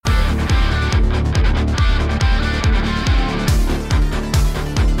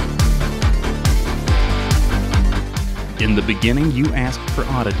In the beginning, you asked for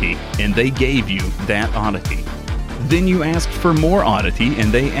oddity, and they gave you that oddity. Then you asked for more oddity,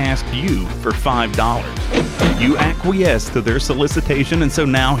 and they asked you for $5. You acquiesced to their solicitation, and so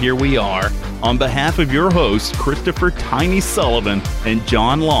now here we are. On behalf of your hosts, Christopher Tiny Sullivan and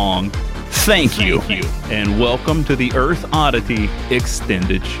John Long, thank you, and welcome to the Earth Oddity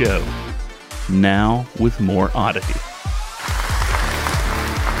Extended Show. Now with more oddity.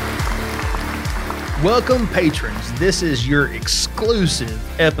 Welcome, patrons. This is your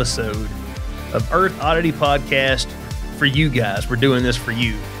exclusive episode of Earth Oddity Podcast for you guys. We're doing this for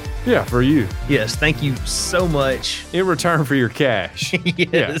you. Yeah, for you. Yes, thank you so much. In return for your cash.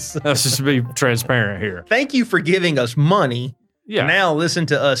 Yes. Yeah, let's just be transparent here. Thank you for giving us money. Yeah. Now listen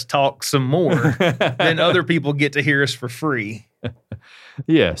to us talk some more. Then other people get to hear us for free.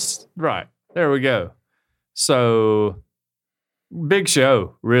 Yes, right. There we go. So, big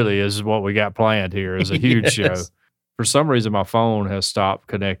show, really, is what we got planned here. Is a huge show. For some reason, my phone has stopped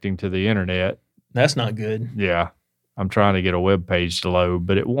connecting to the internet. That's not good. Yeah. I'm trying to get a web page to load,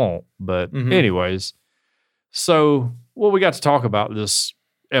 but it won't. But anyways, so what we got to talk about this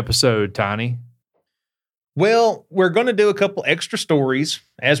episode, Tiny? Well, we're going to do a couple extra stories,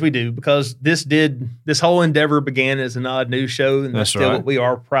 as we do, because this whole endeavor began as an odd news show, and that's still right. what we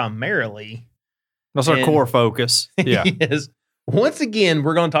are primarily. That's our core focus. Yeah. Yes. Once again,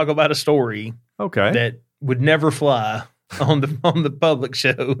 we're going to talk about a story that would never fly on the public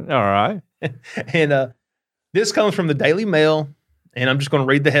show. All right. And this comes from the Daily Mail, and I'm just going to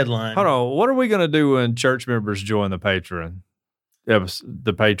read the headline. Hold on. What are we going to do when church members join the Patreon?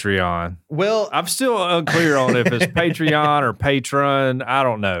 Well, I'm still unclear on if it's Patreon or patron. I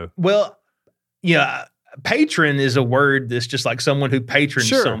don't know. Well, yeah, patron is a word that's just like someone who patrons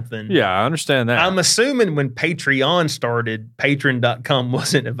something. Yeah, I understand that. I'm assuming when Patreon started, patron.com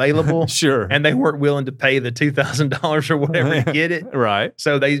wasn't available. Sure. And they weren't willing to pay the $2,000 or whatever to get it. Right.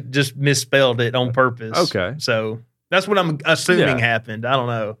 So they just misspelled it on purpose. Okay. So that's what I'm assuming happened. I don't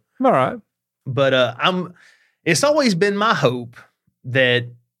know. All right. But it's always been my hope that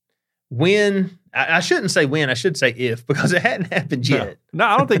when, I shouldn't say when, I should say if, because it hadn't happened yet. No,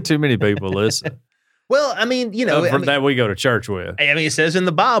 I don't think too many people listen. Well, I mean, you know. That we go to church with. I mean, it says in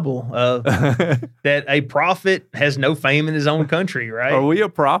the Bible that a prophet has no fame in his own country, right? Are we a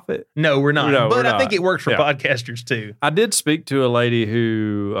prophet? No, we're not. No, but we're I think not. it works for podcasters too. I did speak to a lady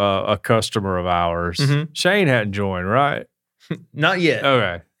who, a customer of ours. Shane hadn't joined, right? Not yet.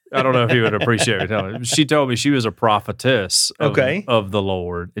 Okay. I don't know if he would appreciate me telling me. She told me she was a prophetess of the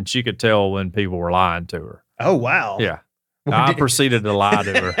Lord, and she could tell when people were lying to her. Oh, wow. Yeah. I proceeded to lie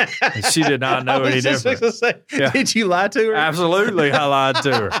to her. She did not know any different. Did you lie to her? Absolutely, I lied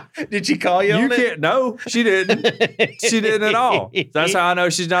to her. Did she call you on it? No, she didn't. She didn't at all. That's how I know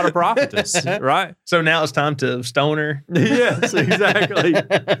she's not a prophetess, right? So now it's time to stone her? Yes, exactly.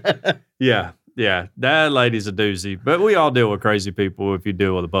 Yeah. Yeah, that lady's a doozy. But we all deal with crazy people if you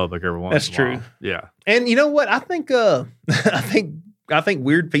deal with the public every once in a while. That's true. Yeah. And you know what? I think I think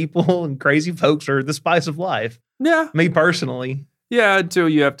weird people and crazy folks are the spice of life. Yeah. Me personally. Yeah, until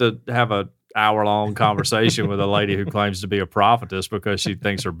you have to have a hour-long conversation with a lady who claims to be a prophetess because she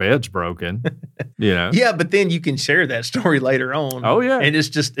thinks her bed's broken, you know? Yeah, but then you can share that story later on. Oh, yeah. And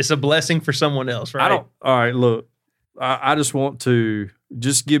it's a blessing for someone else, right? All right, look, I just want to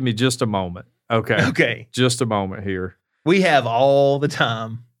just give me just a moment. Okay. Just a moment here. We have all the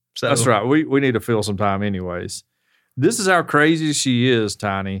time. So that's right. We need to fill some time anyways. This is how crazy she is,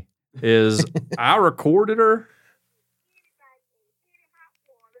 Tiny, is I recorded her.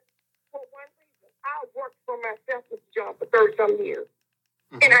 I worked for myself this job for 30-some years.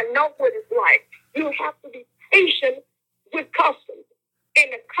 And I know what it's like. You have to be patient with customers.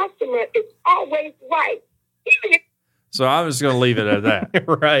 And the customer is always right. So I'm just going to leave it at that.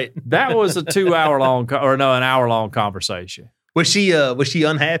 Right. That was a an hour-long conversation. Was she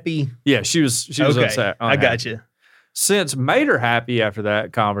unhappy? Yeah, she was upset. I got you. Since made her happy after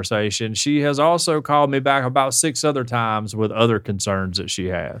that conversation, she has also called me back about 6 other times with other concerns that she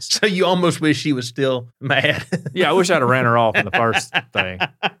has. So you almost wish she was still mad. Yeah, I wish I'd have ran her off in the first thing.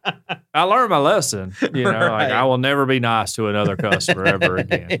 I learned my lesson. You know, like I will never be nice to another customer ever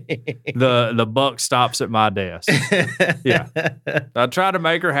again. The buck stops at my desk. Yeah. I tried to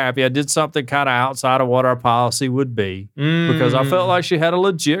make her happy. I did something kind of outside of what our policy would be because I felt like she had a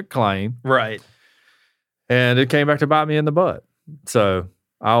legit claim. Right. And it came back to bite me in the butt. So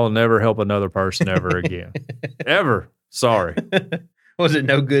I will never help another person ever again. Ever. Sorry. Was it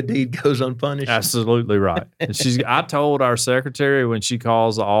no good deed goes unpunished? Absolutely right. And I told our secretary when she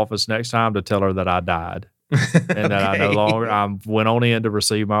calls the office next time to tell her that I died. And that I no longer, I went on in to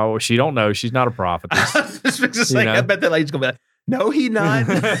receive my, she don't know, she's not a prophetess. just fixing to say, I bet that lady's going to be like, no, he not.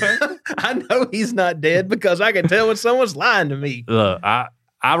 I know he's not dead because I can tell when someone's lying to me. Look,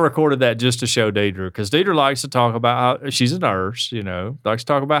 I recorded that just to show Deidre because Deidre likes to talk about how she's a nurse, likes to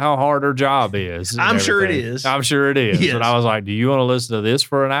talk about how hard her job is. I'm sure it is. I'm sure it is. Yes. And I was like, do you want to listen to this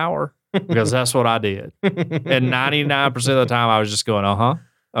for an hour? Because that's what I did. And 99% of the time I was just going,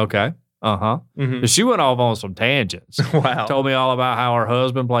 okay, Mhm. She went off on some tangents. Wow. Told me all about how her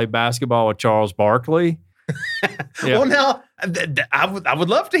husband played basketball with Charles Barkley. Yeah. Well, now, I would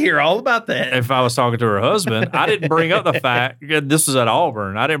love to hear all about that. If I was talking to her husband, I didn't bring up the fact, this was at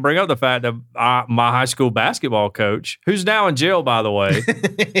Auburn, I didn't bring up the fact that my high school basketball coach, who's now in jail, by the way,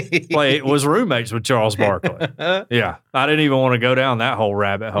 was roommates with Charles Barkley. Yeah. I didn't even want to go down that whole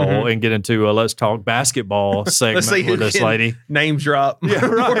rabbit hole and get into a let's talk basketball segment with this lady. Name drop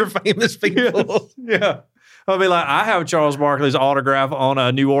more famous people. Yeah. I'll be like, I have Charles Barkley's autograph on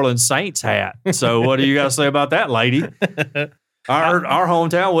a New Orleans Saints hat. So what do you got to say about that, lady? Our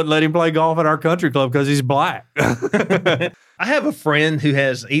hometown wouldn't let him play golf at our country club because he's black. I have a friend who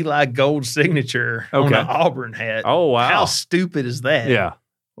has Eli Gold's signature on an Auburn hat. Oh, wow. How stupid is that? Yeah.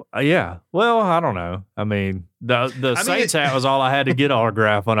 Yeah. Well, I don't know. I mean, the Saints hat was all I had to get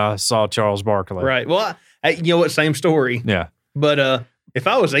autograph when I saw Charles Barkley. Right. Well, you know what? Same story. Yeah. But if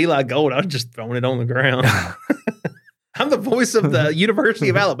I was Eli Gold, I'd just thrown it on the ground. I'm the voice of the University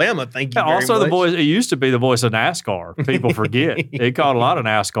of Alabama. Thank you very also, much. the voice. It used to be the voice of NASCAR. People forget. He called a lot of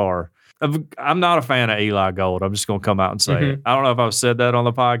NASCAR. I'm not a fan of Eli Gold. I'm just going to come out and say it. I don't know if I've said that on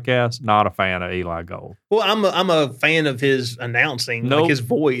the podcast. Not a fan of Eli Gold. Well, I'm a fan of his announcing, like his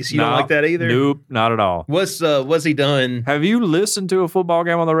voice. You don't like that either? Nope, not at all. What's he done? Have you listened to a football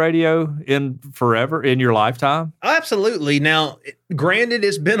game on the radio in forever in your lifetime? Absolutely. Now, granted,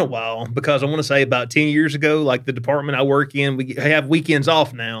 it's been a while because I want to say about 10 years ago, like the department I work in, we have weekends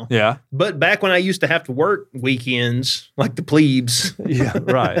off now. Yeah. But back when I used to have to work weekends, like the plebes. Yeah,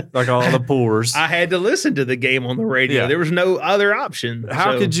 right. Like all the poors. I had to listen to the game on the radio. Yeah. There was no other option.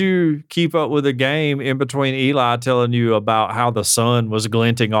 How could you keep up with a game in between Eli telling you about how the sun was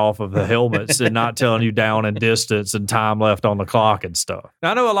glinting off of the helmets and not telling you down and distance and time left on the clock and stuff?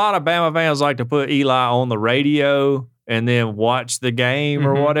 Now, I know a lot of Bama fans like to put Eli on the radio and then watch the game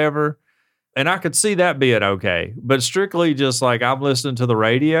or whatever. And I could see that being okay. But strictly just like I'm listening to the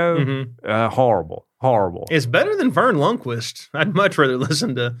radio, horrible. It's better than Vern Lundquist. I'd much rather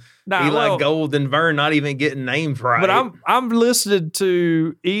listen to Eli Gold than Vern not even getting names right. But I'm listening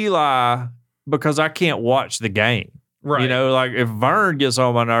to Eli because I can't watch the game. Right. Like if Vern gets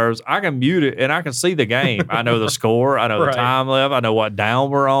on my nerves, I can mute it and I can see the game. I know the score. I know the time left. I know what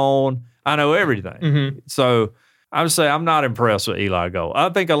down we're on. I know everything. So I would say I'm not impressed with Eli Gold. I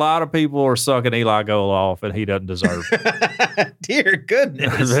think a lot of people are sucking Eli Gold off and he doesn't deserve it. Dear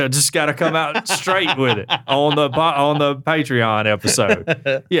goodness. Just got to come out straight with it on the Patreon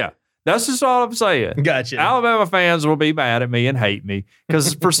episode. Yeah. That's just all I'm saying. Gotcha. Alabama fans will be mad at me and hate me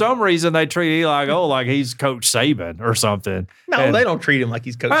because for some reason they treat Eli Gold like he's Coach Saban or something. No, they don't treat him like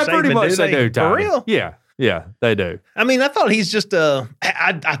he's Coach Saban. Pretty much they do, Tommy. For real? Yeah, they do. I mean, I thought he's just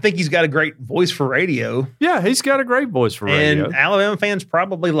I think he's got a great voice for radio. Yeah, he's got a great voice for radio. And Alabama fans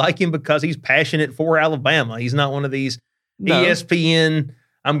probably like him because he's passionate for Alabama. He's not one of these ESPN,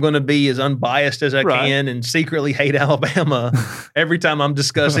 I'm going to be as unbiased as I can and secretly hate Alabama every time I'm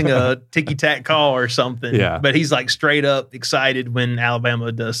discussing a ticky-tack call or something. Yeah. But he's like straight up excited when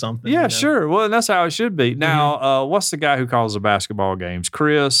Alabama does something. Yeah, sure. Well, and that's how it should be. Now, what's the guy who calls the basketball games?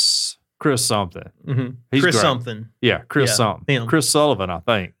 Chris something. He's Chris great. something. Yeah, Chris something. Him. Chris Sullivan, I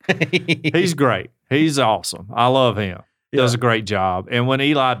think. He's great. He's awesome. I love him. Does a great job. And when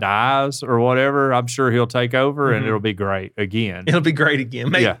Eli dies or whatever, I'm sure he'll take over and it'll be great again. It'll be great again.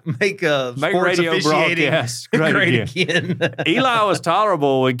 Make sports radio officiating broadcasts great again. Eli was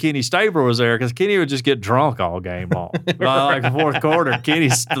tolerable when Kenny Stabler was there because Kenny would just get drunk all game long. By like the fourth quarter, Kenny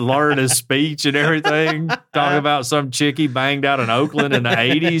learned his speech and everything, talking about some chick he banged out in Oakland in the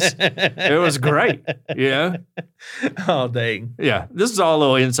 80s. It was great. Yeah. Oh, dang. Yeah. This is all a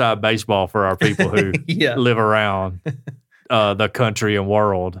little inside baseball for our people who live around the country and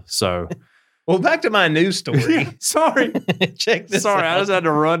world. So, well, back to my news story. Sorry. Check this out. I just had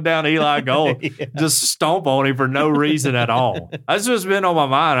to run down Eli Gold, just stomp on him for no reason at all. That's just been on my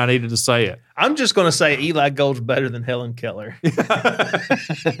mind. I needed to say it. I'm just going to say Eli Gold's better than Helen Keller.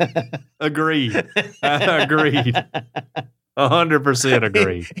 Agreed. 100%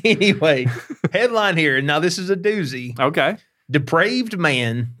 agreed. Anyway, headline here. Now, this is a doozy. Okay. Depraved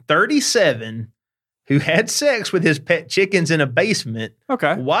man, 37, who had sex with his pet chickens in a basement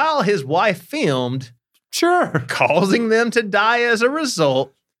while his wife filmed, causing them to die as a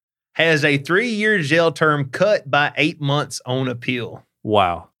result, has a 3-year jail term cut by 8 months on appeal.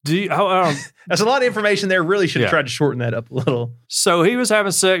 Wow. That's a lot of information there. Really should have tried to shorten that up a little. So he was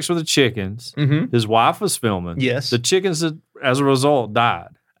having sex with the chickens. Mm-hmm. His wife was filming. Yes. The chickens, as a result, died.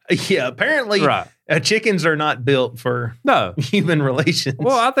 Yeah, apparently chickens are not built for human relations.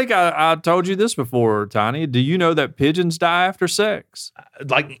 Well, I think I told you this before, Tiny. Do you know that pigeons die after sex?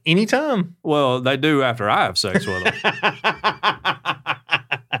 Like anytime? Well, they do after I have sex with them.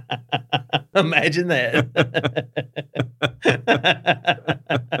 Imagine that.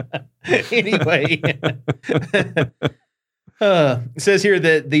 Anyway, it says here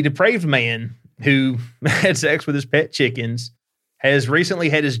that the depraved man who had sex with his pet chickens has recently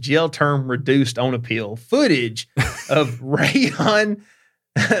had his jail term reduced on appeal. Footage of Rayhan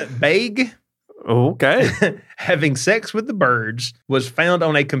Baig having sex with the birds was found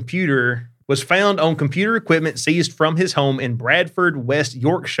on computer equipment seized from his home in Bradford, West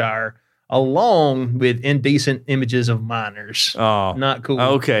Yorkshire, along with indecent images of minors. Oh, not cool.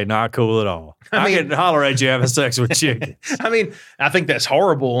 Okay, not cool at all. I can holler at you having sex with chickens. I mean, I think that's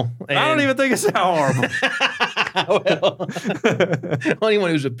horrible. I don't even think it's that horrible. Well,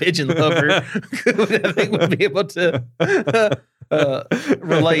 anyone who's a pigeon lover I think would be able to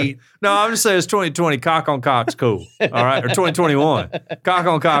relate. No, I'm just saying it's 2020. Cock on cock's cool. All right, or 2021. Cock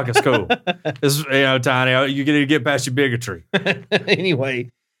on cock is cool. It's, Tiny, you get past your bigotry. Anyway.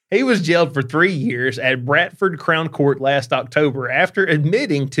 He was jailed for 3 years at Bradford Crown Court last October after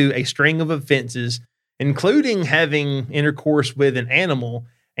admitting to a string of offenses, including having intercourse with an animal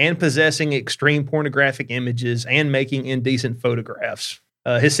and possessing extreme pornographic images and making indecent photographs.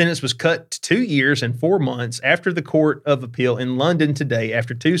 His sentence was cut to 2 years and 4 months after the Court of Appeal in London today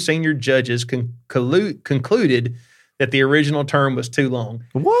after 2 senior judges concluded that the original term was too long.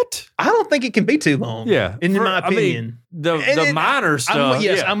 What? I don't think it can be too long. Yeah. In my opinion. The minor stuff.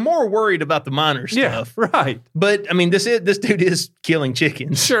 I'm more worried about the minor stuff. Yeah, right. But, I mean, this dude is killing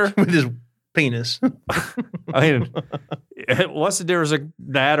chickens. Sure. With his penis. I mean, what's the difference of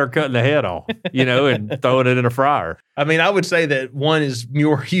that or cutting the head off, and throwing it in a fryer? I mean, I would say that one is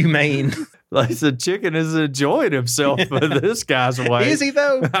more humane. Like the chicken is enjoying himself this guy's way. Is he,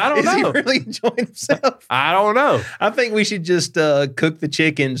 though? I don't know. Is he really enjoying himself? I don't know. I think we should just cook the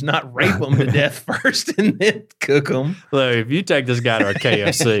chickens, not rape them to death first and then cook them. Look, if you take this guy to a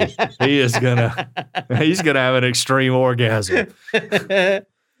KFC, he's gonna have an extreme orgasm.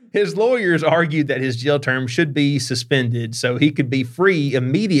 His lawyers argued that his jail term should be suspended so he could be free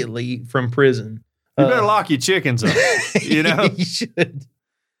immediately from prison. You better lock your chickens up, You should.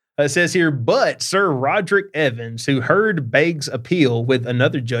 It says here, but Sir Roderick Evans, who heard Baig's appeal with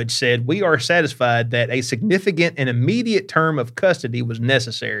another judge, said, "We are satisfied that a significant and immediate term of custody was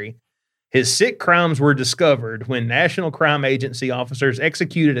necessary. His sick crimes were discovered when National Crime Agency officers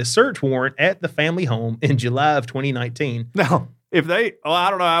executed a search warrant at the family home in July of 2019. No. I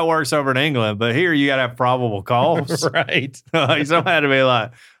don't know how it works over in England, but here you got to have probable cause. Right. Somebody had to be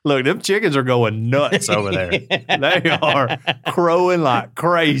like, look, them chickens are going nuts over there. They are crowing like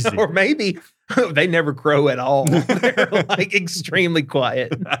crazy. Or maybe they never crow at all. They're like extremely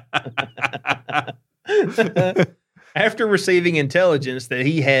quiet. After receiving intelligence that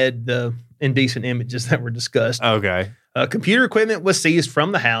he had the indecent images that were discussed. Okay. Computer equipment was seized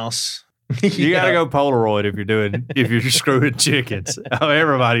from the house. You got to go Polaroid if you're screwing chickens.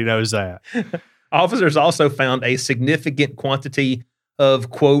 Everybody knows that. Officers also found a significant quantity of,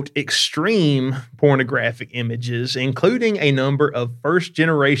 quote, extreme pornographic images, including a number of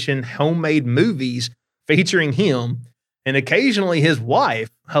first-generation homemade movies featuring him and occasionally his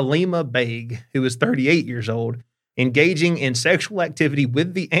wife, Halima Baig, who was 38 years old, engaging in sexual activity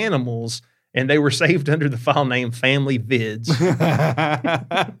with the animals, and they were saved under the file name Family Vids.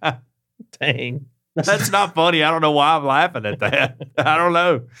 Dang. That's not funny. I don't know why I'm laughing at that. I don't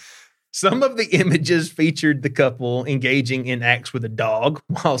know. Some of the images featured the couple engaging in acts with a dog,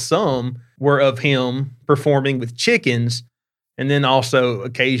 while some were of him performing with chickens, and then also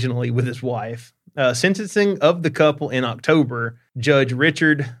occasionally with his wife. Sentencing of the couple in October, Judge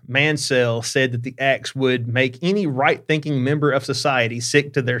Richard Mansell said that the acts would make any right-thinking member of society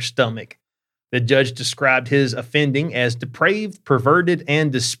sick to their stomach. The judge described his offending as depraved, perverted,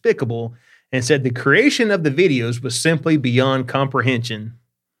 and despicable, and said the creation of the videos was simply beyond comprehension.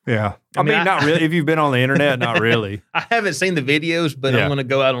 Yeah. I mean, not really. If you've been on the internet, not really. I haven't seen the videos, but I'm going to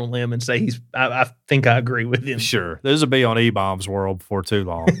go out on a limb and say I think I agree with him. Sure. This will be on E-Bomb's World before too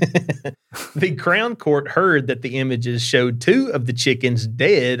long. The Crown Court heard that the images showed 2 of the chickens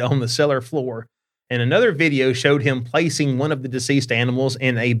dead on the cellar floor, and another video showed him placing one of the deceased animals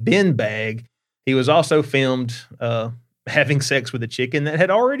in a bin bag. He was also filmed having sex with a chicken that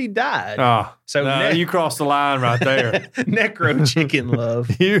had already died. Oh, So you crossed the line right there. necro chicken love.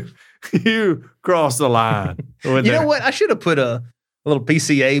 You crossed the line. You know what? I should have put a little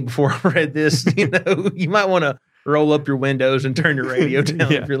PCA before I read this. You might want to roll up your windows and turn your radio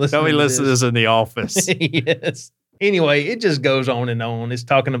down if you're listening. Don't be listening to this in the office. Yes. Anyway, it just goes on and on. It's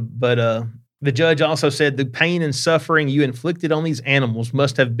talking about, the judge also said the pain and suffering you inflicted on these animals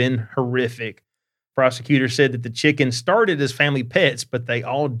must have been horrific. Prosecutor said that the chickens started as family pets, but they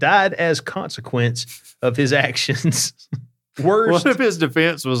all died as consequence of his actions. Worst. What if his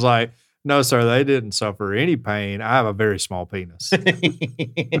defense was like, no, sir, they didn't suffer any pain. I have a very small penis.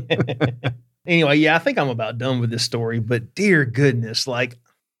 Anyway, yeah, I think I'm about done with this story, but dear goodness, like,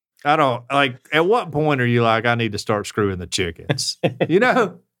 I don't like, at what point are you like, I need to start screwing the chickens?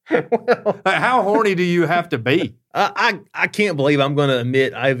 well, Like, how horny do you have to be? I can't believe I'm going to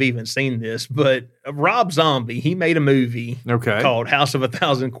admit I've even seen this, but Rob Zombie, he made a movie called House of a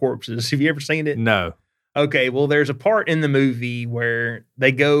Thousand Corpses. Have you ever seen it? No. Okay, well, there's a part in the movie where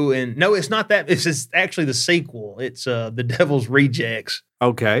they go and no, it's not that. It's actually the sequel. It's The Devil's Rejects.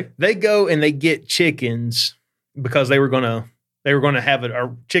 Okay. They go and they get chickens because they were gonna have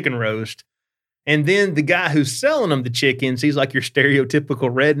a chicken roast. And then the guy who's selling them the chickens, he's like your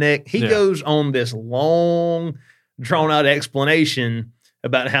stereotypical redneck. He goes on this long, drawn-out explanation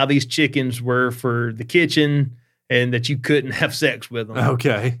about how these chickens were for the kitchen and that you couldn't have sex with them.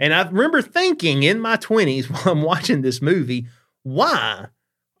 Okay. And I remember thinking in my 20s while I'm watching this movie, why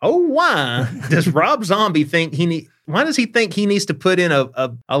does Rob Zombie think why does he think he needs to put in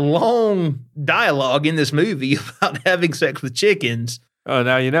a long dialogue in this movie about having sex with chickens? Oh,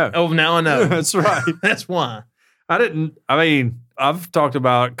 now you know. Oh, now I know. That's right. That's why. I've talked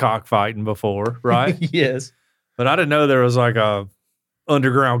about cockfighting before, right? Yes. But I didn't know there was like a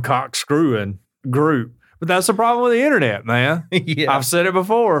underground cock screwing group. But that's the problem with the internet, man. Yeah. I've said it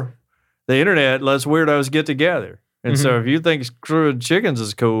before. The internet lets weirdos get together. And so if you think screwing chickens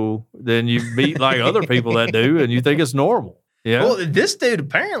is cool, then you meet like other people that do, and you think it's normal. Yeah. Well, this dude,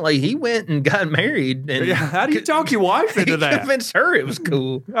 apparently, he went and got married. And how do you talk your wife into that? He convinced her it was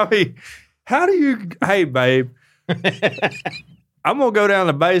cool. I mean, hey, babe, I'm going to go down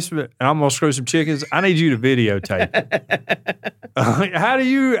the basement and I'm going to screw some chickens. I need you to videotape it.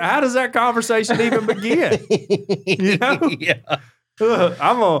 How does that conversation even begin? You know? Yeah.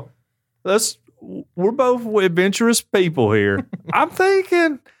 We're both adventurous people here. I'm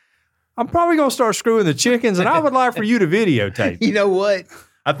thinking I'm probably going to start screwing the chickens, and I would like for you to videotape. You know what?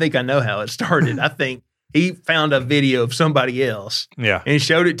 I think I know how it started. I think he found a video of somebody else and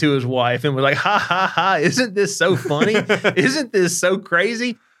showed it to his wife and was like, ha, ha, ha, isn't this so funny? Isn't this so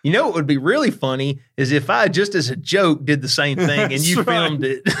crazy? You know what would be really funny is if I, just as a joke, did the same thing and you filmed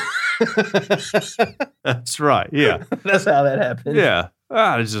it. That's right. Yeah. That's how that happened. Yeah.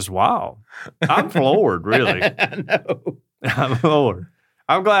 It's just wild. I'm floored, really. I know. I'm floored.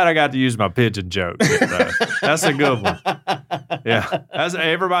 I'm glad I got to use my pigeon joke. That's a good one. Yeah.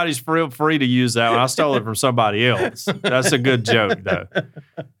 Everybody's free to use that one. I stole it from somebody else. That's a good joke, though.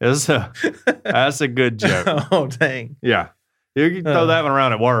 That's a good joke. Oh, dang. Yeah. You can throw that one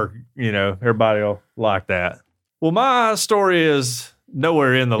around at work. Everybody will like that. Well, my story is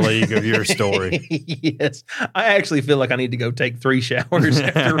nowhere in the league of your story. Yes. I actually feel like I need to go take 3 showers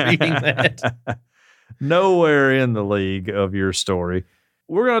after reading that. Nowhere in the league of your story.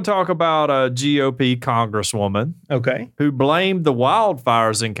 We're going to talk about a GOP congresswoman who blamed the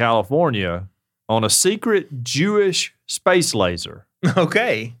wildfires in California on a secret Jewish space laser.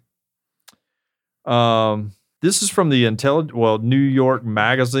 Okay. This is from the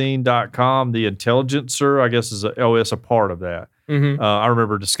NewYorkMagazine.com. The Intelligencer, I guess, it's a part of that. Mm-hmm. I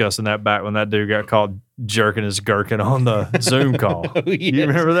remember discussing that back when that dude got caught jerking his gherkin on the Zoom call. Oh, yes. You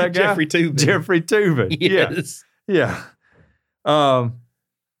remember that guy? Jeffrey Toobin. Jeffrey Toobin. Yes. Yeah.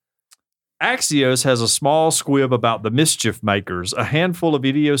 Axios has a small squib about the Mischief Makers, a handful of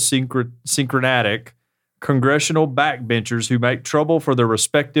idiosyncratic congressional backbenchers who make trouble for their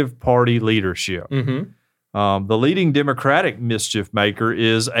respective party leadership. Mm-hmm. The leading Democratic mischief maker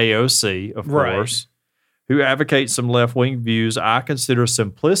is AOC, of course, who advocates some left-wing views I consider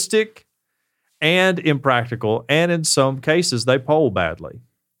simplistic and impractical, and in some cases, they poll badly.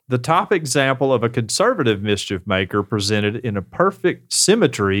 The top example of a conservative mischief maker presented in a perfect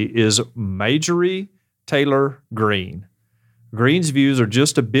symmetry is Marjorie Taylor Greene. Greene's views are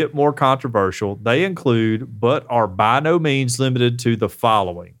just a bit more controversial. They include, but are by no means limited to, the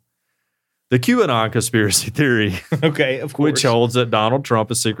following. The QAnon conspiracy theory, okay, of course, which holds that Donald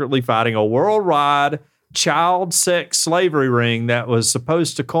Trump is secretly fighting a worldwide child sex slavery ring that was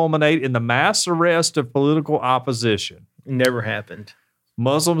supposed to culminate in the mass arrest of political opposition. Never happened.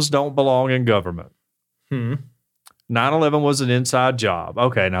 Muslims don't belong in government. 9/11 was an inside job.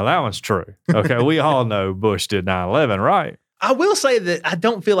 Okay, now that one's true. Okay, we all know Bush did 9/11, right? I will say that I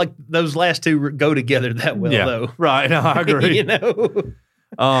don't feel like those last two go together that well, though. Right. No, I agree. You know?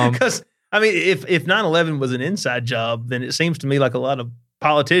 Because, I mean, if 9/11 was an inside job, then it seems to me like a lot of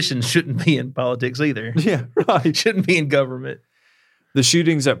politicians shouldn't be in politics either. Yeah, right. Shouldn't be in government. The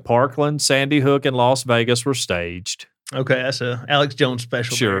shootings at Parkland, Sandy Hook, and Las Vegas were staged. Okay, that's a Alex Jones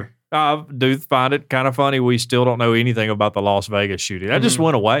special. Sure. I do find it kind of funny. We still don't know anything about the Las Vegas shooting. That just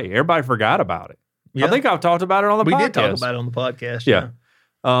went away. Everybody forgot about it. Yeah. I think I've talked about it on the podcast. We did talk about it on the podcast. Yeah.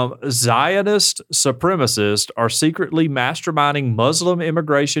 Zionist supremacists are secretly masterminding Muslim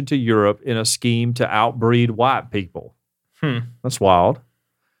immigration to Europe in a scheme to outbreed white people. That's wild.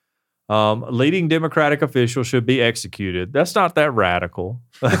 Leading Democratic officials should be executed. That's not that radical.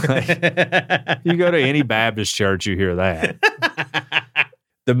 You go to any Baptist church, you hear that.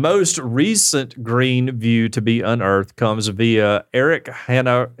 The most recent green view to be unearthed comes via Eric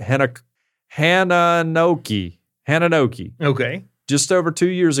Hananoki. Okay. Just over 2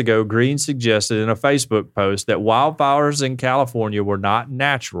 years ago, Green suggested in a Facebook post that wildfires in California were not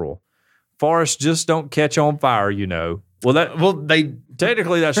natural. Forests just don't catch on fire, you know. Well, they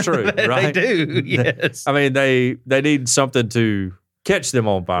technically that's true, right? They do, yes. I mean, they need something to catch them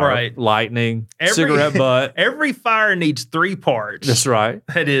on fire. Right. Lightning, cigarette butt. Every fire needs three parts. That's right.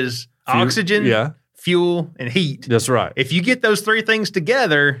 That is oxygen, fuel, and heat. That's right. If you get those three things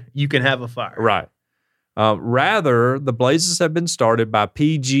together, you can have a fire. Right. Rather, the blazes have been started by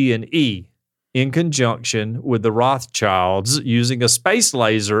PG&E in conjunction with the Rothschilds using a space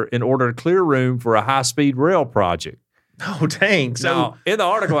laser in order to clear room for a high-speed rail project. Oh, dang. So now, in the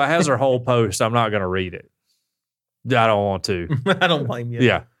article, it has her whole post. I'm not going to read it. I don't want to. I don't blame you.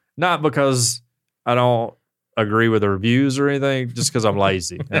 Yeah. Not because I don't agree with the reviews or anything, just because I'm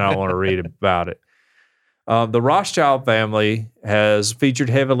lazy and I don't want to read about it. The Rothschild family has featured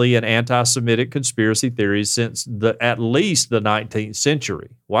heavily in anti-Semitic conspiracy theories since at least the 19th century.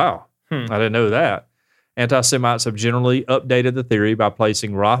 Wow. I didn't know that. Anti-Semites have generally updated the theory by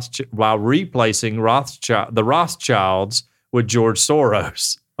replacing the Rothschilds with George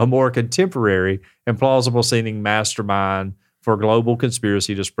Soros, a more contemporary and plausible-seeming mastermind for global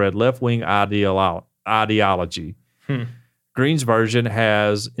conspiracy to spread left-wing ideology. Green's version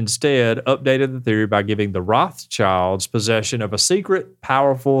has instead updated the theory by giving the Rothschilds possession of a secret,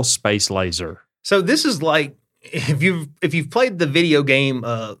 powerful space laser. So this is like, if you've played the video game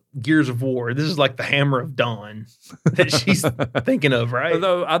Gears of War, this is like the Hammer of Dawn that she's thinking of, right?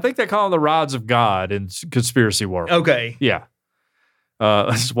 Although I think they call them the Rods of God in conspiracy world. Okay. Yeah.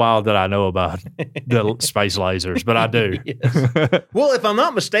 It's wild that I know about the space lasers, but I do. Yes. Well, if I'm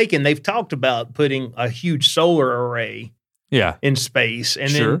not mistaken, they've talked about putting a huge solar array in space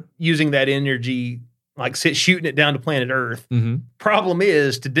and then using that energy, like shooting it down to planet Earth. Problem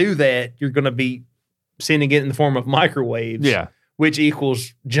is, to do that, you're going to be sending it in the form of microwaves, which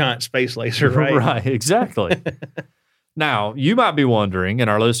equals giant space laser, right? Right, exactly. Now, you might be wondering, and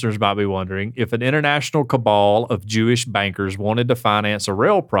our listeners might be wondering, if an international cabal of Jewish bankers wanted to finance a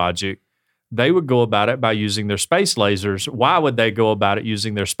rail project, they would go about it by using their space lasers. Why would they go about it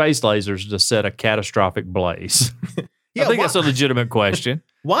using their space lasers to set a catastrophic blaze? I think that's a legitimate question.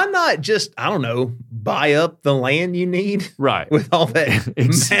 Why not just, I don't know, buy up the land you need? Right. With all that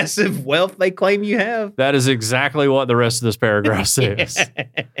massive wealth they claim you have? That is exactly what the rest of this paragraph says.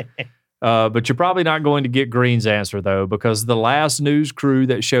 But you're probably not going to get Green's answer, though, because the last news crew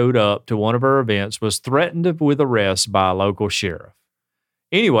that showed up to one of her events was threatened with arrest by a local sheriff.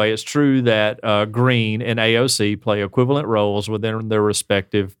 Anyway, it's true that Green and AOC play equivalent roles within their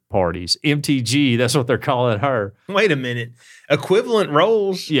respective parties. MTG, that's what they're calling her. Wait a minute. Equivalent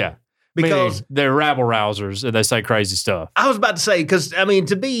roles? Yeah. Because they're rabble-rousers and they say crazy stuff. I was about to say, because, I mean,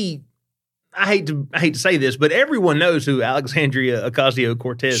 I hate to say this, but everyone knows who Alexandria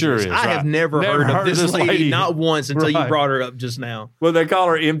Ocasio-Cortez is. I have never heard of this lady, not once, until you brought her up just now. Well, they call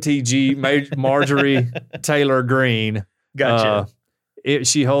her MTG, Marjorie Taylor Greene. Gotcha.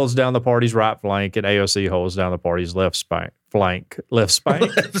 She holds down the party's right flank, and AOC holds down the party's left flank. Left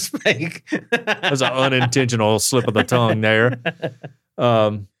spank? Left spank. That's an unintentional slip of the tongue there.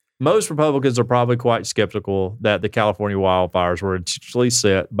 Most Republicans are probably quite skeptical that the California wildfires were intentionally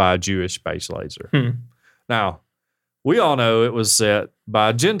set by a Jewish space laser. Now, we all know it was set by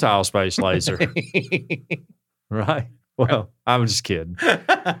a Gentile space laser. Right? Well, I'm just kidding.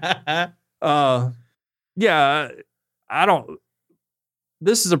 Yeah, I don't...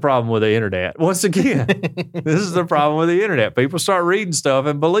 this is a problem with the internet. Once again, this is the problem with the internet. People start reading stuff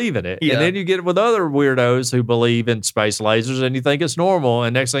and believing it. Yeah. And then you get with other weirdos who believe in space lasers and you think it's normal.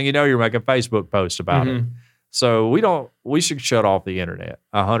 And next thing you know, you're making Facebook posts about it. So we should shut off the internet.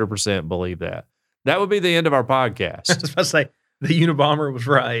 100% believe that. That would be the end of our podcast. I was about to say, the Unabomber was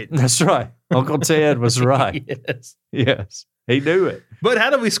right. That's right. Uncle Ted was right. Yes. Yes. He knew it. But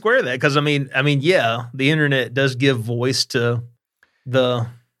how do we square that? Because I mean, yeah, the internet does give voice to the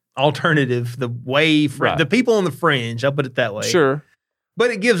alternative, the way, the people on the fringe. I'll put it that way. Sure.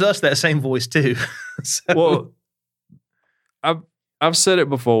 But it gives us that same voice too. Well, I've said it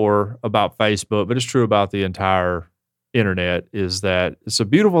before about Facebook, but it's true about the entire internet, is that it's a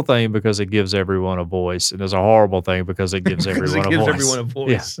beautiful thing because it gives everyone a voice, and it's a horrible thing because it gives everyone a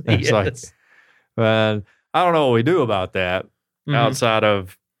voice. Yeah, it's like, and I don't know what we do about that outside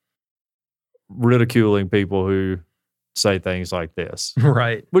of ridiculing people who say things like this.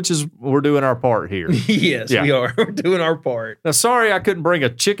 Right. Which is, we're doing our part here. Yes, we are. We're doing our part. Now, sorry I couldn't bring a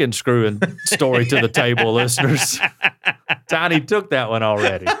chicken screwing story to the table, listeners. Tiny took that one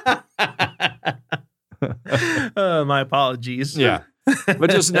already. My apologies. Yeah. But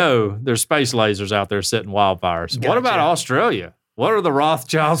just know there's space lasers out there setting wildfires. Gotcha. What about Australia? What are the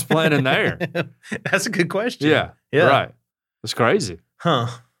Rothschilds planning there? That's a good question. Yeah. Right. It's crazy. Huh.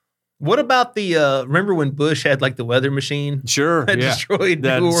 What about the, remember when Bush had like the weather machine? Sure. That destroyed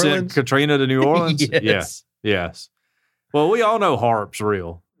that New sent Orleans? Katrina to New Orleans? Yes. Yes. Well, we all know HAARP's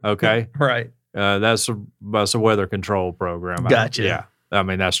real. Okay. Right. That's a weather control program. Gotcha. Yeah. I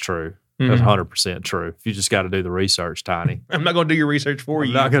mean, that's true. That's 100% true. You just got to do the research, Tiny. I'm not going to do your research for you.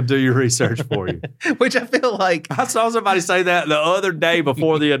 I'm not going to do your research for you. Which I feel like. I saw somebody say that the other day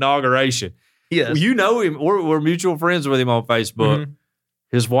before the inauguration. Yes. You know him. We're mutual friends with him on Facebook.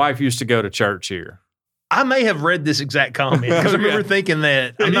 His wife used to go to church here. I may have read this exact comment because I remember thinking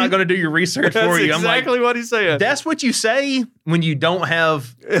that I'm not going to do your research for you. I'm exactly like, what he said. That's what you say when you don't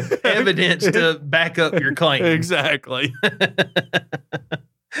have evidence to back up your claim. Exactly.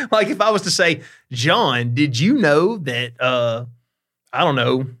 Like if I was to say, John, did you know that, I don't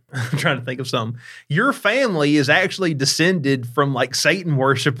know, I'm trying to think of something. Your family is actually descended from like Satan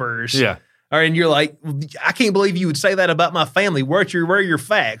worshipers. Yeah. And you're like, I can't believe you would say that about my family. Where are your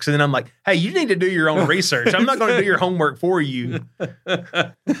facts? And then I'm like, hey, you need to do your own research. I'm not going to do your homework for you.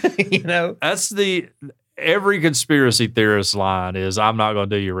 You know? That's every conspiracy theorist line is, I'm not going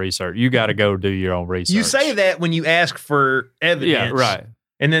to do your research. You got to go do your own research. You say that when you ask for evidence. Yeah, right.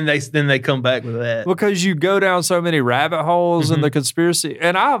 And then they come back with that. Because you go down so many rabbit holes in the conspiracy.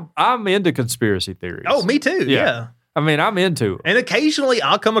 And I'm into conspiracy theories. Oh, me too. Yeah. I mean, I'm into it. And occasionally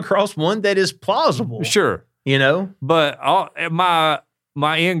I'll come across one that is plausible. Sure. You know? But my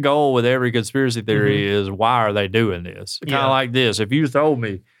end goal with every conspiracy theory is, why are they doing this? Kind of like this. If you told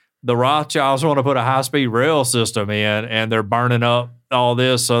me the Rothschilds want to put a high-speed rail system in and they're burning up all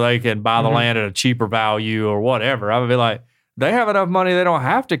this so they can buy the land at a cheaper value or whatever, I would be like, they have enough money, they don't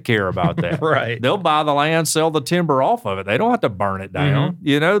have to care about that. Right. They'll buy the land, sell the timber off of it. They don't have to burn it down.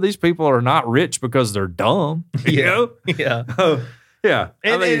 You know, these people are not rich because they're dumb. You know? Yeah. Yeah.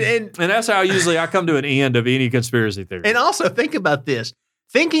 And, and that's how usually I come to an end of any conspiracy theory. And also think about this.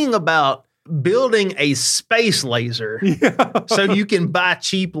 Thinking about building a space laser so you can buy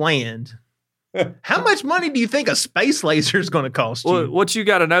cheap land. How much money do you think a space laser is going to cost you? Well, what you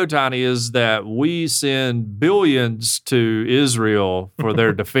got to know, Tiny, is that we send billions to Israel for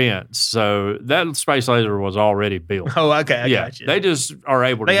their defense. So that space laser was already built. Oh, okay. I got you. They just are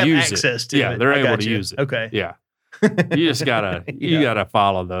able to use it. They have access to it. Yeah, they're able to use it. Okay. Yeah. You just gotta gotta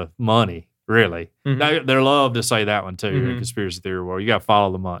follow the money, really. They love to say that one too, in conspiracy theory world. You gotta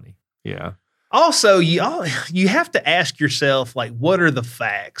follow the money. Yeah. Also, you have to ask yourself, like, what are the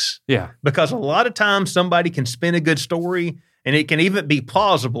facts? Yeah. Because a lot of times somebody can spin a good story and it can even be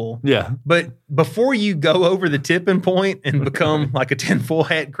plausible. Yeah. But before you go over the tipping point and become like a tinfoil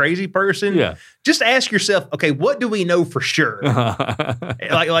hat crazy person, just ask yourself, okay, what do we know for sure?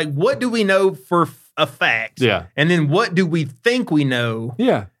 like what do we know for a fact? Yeah. And then what do we think we know?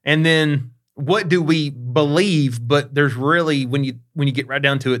 Yeah. And then what do we believe? But there's really, when you get right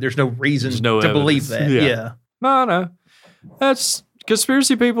down to it, there's no reason to evidence. believe that. Yeah. No. That's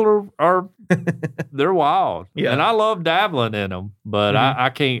conspiracy people are they're wild. Yeah. And I love dabbling in them, but I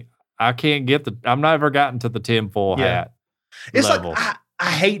can't get I've never gotten to the tinfoil hat level. Like,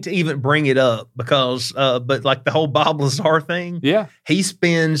 I hate to even bring it up because, but like the whole Bob Lazar thing, he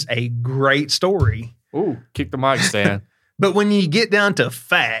spins a great story. Ooh, kick the mic stand. But when you get down to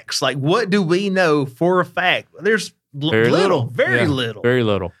facts, like what do we know for a fact? There's very little. Very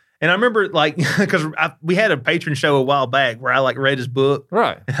little. And I remember, like, because we had a patron show a while back where I, like, read his book.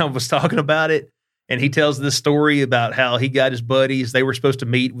 Right. And I was talking about it. And he tells this story about how he got his buddies. They were supposed to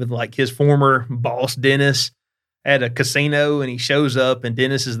meet with, like, his former boss, Dennis, at a casino. And he shows up and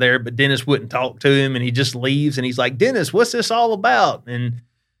Dennis is there, but Dennis wouldn't talk to him. And he just leaves. And he's like, Dennis, what's this all about? And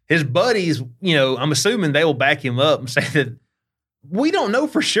his buddies, you know, I'm assuming they will back him up and say that we don't know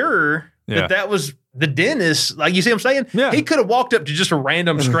for sure that was the dentist. Like, you see what I'm saying? Yeah. He could have walked up to just a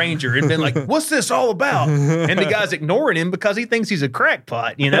random stranger and been like, what's this all about? And the guy's ignoring him because he thinks he's a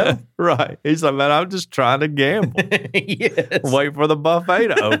crackpot, you know? Right. He's like, man, I'm just trying to gamble. Yes. Wait for the buffet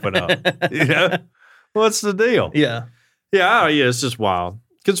to open up. You know? What's the deal? Yeah. Yeah, it's just wild.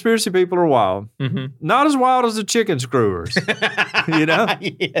 Conspiracy people are wild. Mm-hmm. Not as wild as the chicken screwers, you know?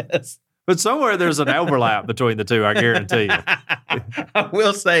 Yes. But somewhere there's an overlap between the two, I guarantee you. I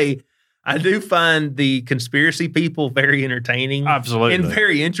will say, I do find the conspiracy people very entertaining. Absolutely. And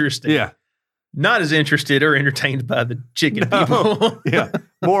very interesting. Yeah. Not as interested or entertained by the chicken people. Yeah.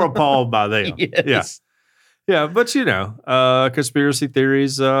 More appalled by them. Yes. Yeah. But, you know, conspiracy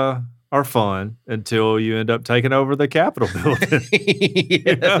theories are fun until you end up taking over the Capitol building.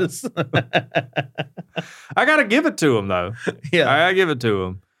 Yes. I got to give it to them, though. Yeah. I got to give it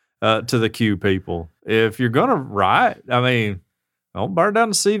to them, to the Q people. If you're going to riot, I mean, don't burn down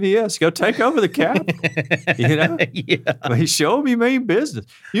the CVS. Go take over the Capitol. You know? Yeah. I mean, show them you mean business.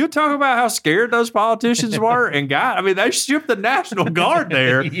 You talk about how scared those politicians were and they shipped the National Guard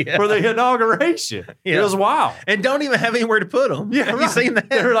there for the inauguration. Yeah. It was wild. And don't even have anywhere to put them. Yeah, Have you seen that?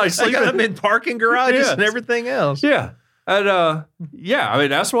 They're like they got sleeping them in parking garages and everything else. Yeah. And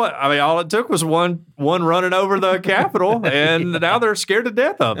that's what all it took was one running over the Capitol, and now they're scared to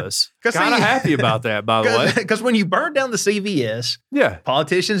death of us. Kind of happy about that, by the way. Because when you burn down the CVS,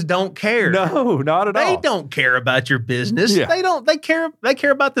 politicians don't care. No, not at all. They don't care about your business. Yeah. They don't. They care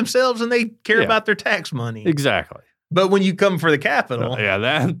about themselves and they care about their tax money. Exactly. But when you come for the Capitol,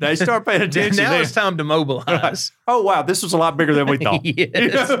 they start paying attention. Now it's time to mobilize. Right. Oh, wow, this was a lot bigger than we thought. Yes. You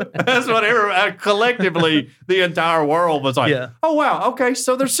know, that's what collectively the entire world was like, oh, wow, okay,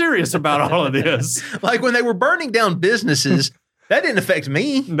 so they're serious about all of this. Like when they were burning down businesses, that didn't affect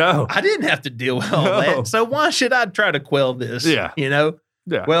me. No. I didn't have to deal with all that. So why should I try to quell this? Yeah. You know?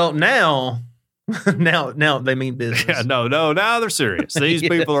 Yeah. Well, now they mean business. Yeah, no, now they're serious. These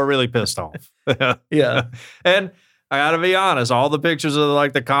people are really pissed off. Yeah. And I got to be honest, all the pictures of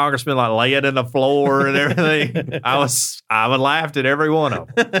like the congressman like laying in the floor and everything, I would laughed at every one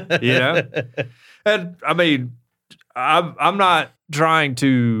of them, you know? And I mean, I'm not trying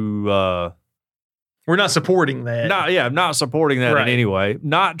to, we're not supporting that. I'm not supporting that in any way.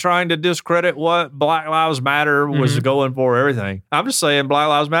 Not trying to discredit what Black Lives Matter was going for, everything. I'm just saying Black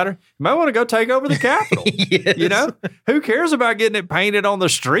Lives Matter. You might want to go take over the Capitol. Yes. You know? Who cares about getting it painted on the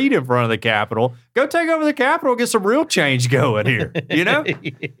street in front of the Capitol? Go take over the Capitol, get some real change going here. You know?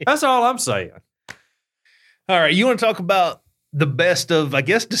 That's all I'm saying. All right. You want to talk about the best of, I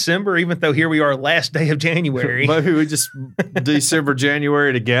guess, December, even though here we are last day of January. Maybe we just December,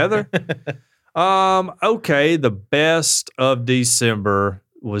 January together. Okay, the best of December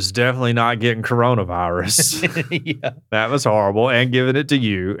was definitely not getting coronavirus. Yeah. That was horrible, and giving it to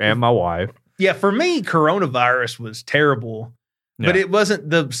you and my wife. Yeah, for me, coronavirus was terrible. But it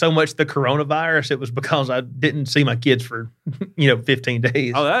wasn't so much the coronavirus. It was because I didn't see my kids for, 15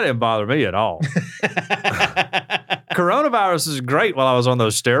 days. Oh, that didn't bother me at all. Coronavirus is great while I was on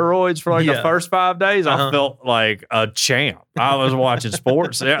those steroids for like the first 5 days. I felt like a champ. I was watching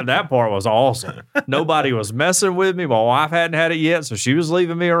sports. That part was awesome. Nobody was messing with me. My wife hadn't had it yet, so she was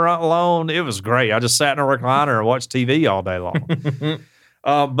leaving me alone. It was great. I just sat in a recliner and watched TV all day long.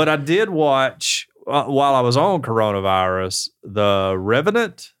 But I did watch, while I was on coronavirus, The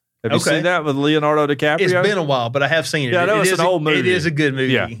Revenant. Have you seen that with Leonardo DiCaprio? It's been a while, but I have seen it. Yeah, it's an old movie. It is a good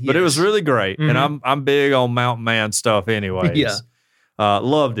movie. Yeah, but it was really great. Mm-hmm. And I'm big on Mountain Man stuff anyways. Yeah.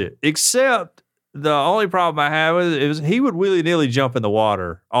 Loved it. Except the only problem I had with it was he would willy-nilly jump in the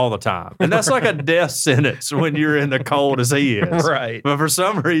water all the time. And that's like a death sentence when you're in the cold as he is. Right. But for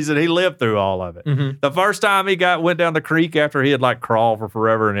some reason, he lived through all of it. Mm-hmm. The first time he went down the creek after he had like crawled for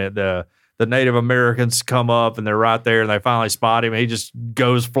forever, and the Native Americans come up and they're right there and they finally spot him. And he just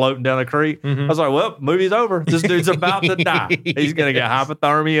goes floating down the creek. Mm-hmm. I was like, well, movie's over. This dude's about to die. He's going to get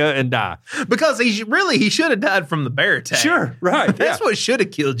hypothermia and die. Because he should have died from the bear attack. Sure, right. That's what should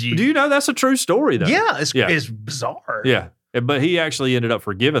have killed you. Do you know that's a true story, though? Yeah, it's bizarre. Yeah. But he actually ended up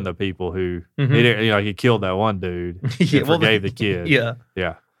forgiving the people who, he killed that one dude and forgave the kid. Yeah.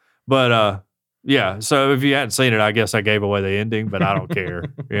 Yeah. But, Yeah. So if you hadn't seen it, I guess I gave away the ending, but I don't care.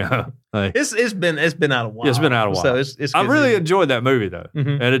 Yeah. Like, it's been out a while. It's been out a while. So it's I really enjoyed that movie though,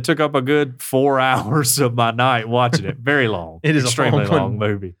 and it took up a good 4 hours of my night watching it. Very long. It is extremely a long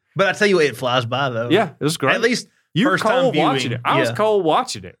movie. But I tell you what, it flies by though. Yeah, it was great. At least you were first time cold viewing. watching it. I was cold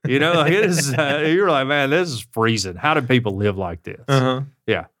watching it. You know, like it is. You were like, man, this is freezing. How do people live like this?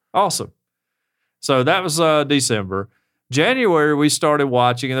 Yeah, awesome. So that was December. January, we started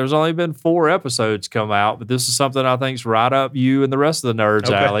watching, and there's only been 4 episodes come out, but this is something I think's right up you and the rest of the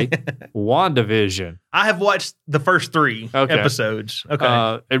nerds' alley. WandaVision. I have watched the first 3 episodes.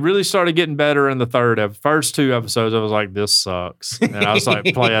 Okay. It really started getting better in the first 2 episodes. I was like, this sucks. And I was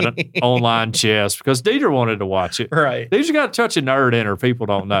like playing online chess because Deidre wanted to watch it. Right. Deidre's got a touch of nerd in her. People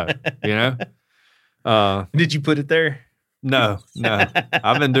don't know, you know? Did you put it there? No.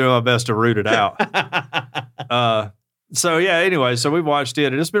 I've been doing my best to root it out. So yeah, anyway, so we watched it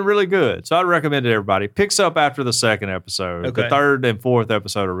and it's been really good. So I'd recommend it to everybody. Picks up after the 2nd episode. Okay. The 3rd and 4th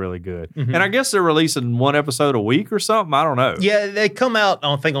episode are really good. And I guess they're releasing 1 episode a week or something. I don't know. Yeah, they come out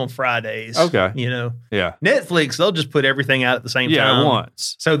I think on Fridays. Okay. You know. Yeah. Netflix, they'll just put everything out at the same time. Yeah,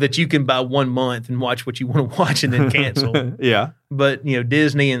 once. So that you can buy 1 month and watch what you want to watch and then cancel. Yeah. But you know,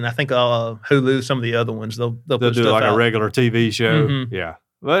 Disney and I think Hulu, some of the other ones, they'll put do stuff like out. a regular TV show. Yeah.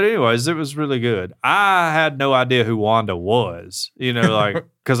 But anyways, it was really good. I had no idea who Wanda was, you know, like,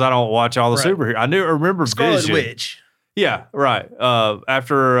 because I don't watch all the superheroes. I remember Scarlet Vision. Witch. Yeah, right.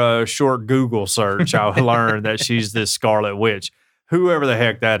 After a short Google search, I learned that she's this Scarlet Witch, whoever the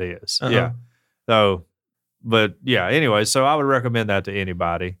heck that is. Yeah. So, but yeah, anyway, so I would recommend that to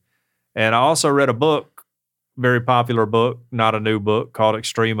anybody. And I also read a book, very popular book, not a new book, called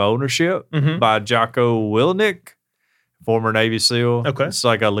Extreme Ownership by Jocko Willink. Former Navy SEAL. Okay. It's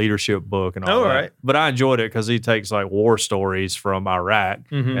like a leadership book and all that. Right. But I enjoyed it because he takes like war stories from Iraq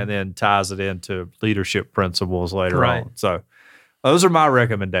and then ties it into leadership principles later on. So those are my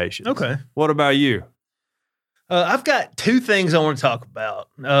recommendations. Okay. What about you? I've got 2 things I want to talk about.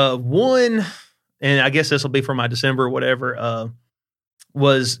 One, and I guess this will be for my December or whatever,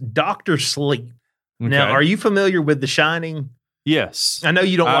 was Dr. Sleep. Okay. Now, are you familiar with The Shining? Yes. I know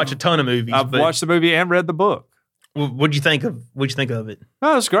you don't watch a ton of movies. I've watched the movie and read the book. What'd you think of it?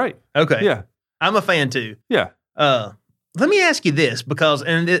 Oh, it's great. Okay. Yeah. I'm a fan too. Yeah. Let me ask you this because,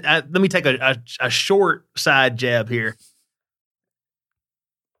 let me take a short side jab here.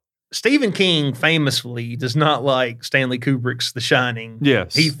 Stephen King famously does not like Stanley Kubrick's The Shining.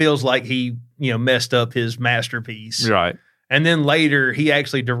 Yes. He feels like he, messed up his masterpiece. Right. And then later, he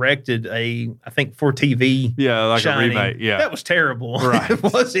actually directed I think for TV. Yeah, like Shining. a remake. Yeah. That was terrible. Right. It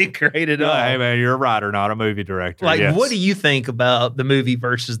wasn't great at all. Hey, man, you're a writer, not a movie director. Like, yes. what do you think about the movie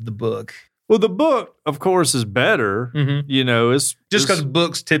versus the book? Well, the book, of course, is better. You know, it's just because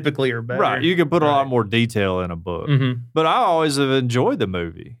books typically are better. Right. You can put a lot more detail in a book. But I always have enjoyed the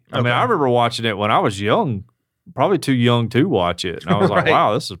movie. I mean, I remember watching it when I was young, probably too young to watch it. And I was like,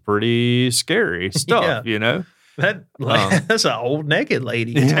 wow, this is pretty scary stuff, you know? That's an old naked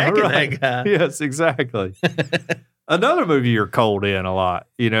lady attacking that guy. Yes, exactly. Another movie you're cold in a lot,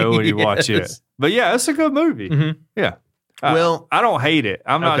 when you watch it. But yeah, it's a good movie. Yeah. Well, I don't hate it.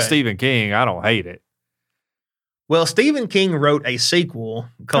 I'm not Stephen King. I don't hate it. Well, Stephen King wrote a sequel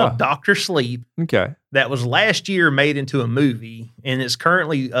called Dr. Sleep. Okay. That was last year made into a movie, and it's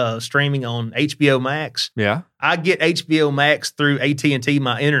currently streaming on HBO Max. Yeah. I get HBO Max through AT&T,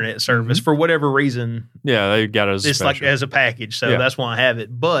 my internet service, for whatever reason. Yeah, they got it as it's special. like as a package, so that's why I have it.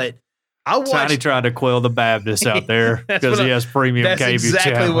 But I watched. Tiny trying to quell the Baptist out there because he has premium cable channel. That's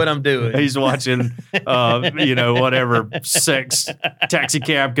exactly what I'm doing. He's watching, whatever sex taxi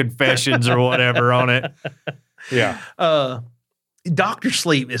cab confessions or whatever on it. Yeah. Dr.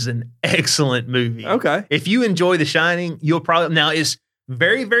 Sleep is an excellent movie. Okay. If you enjoy The Shining, you'll probably now it's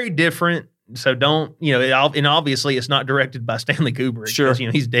very, very different. So don't, and obviously it's not directed by Stanley Kubrick. Sure.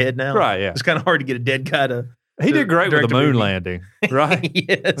 He's dead now. Right. Yeah. It's kind of hard to get a dead guy to. He did great with the moon landing, right?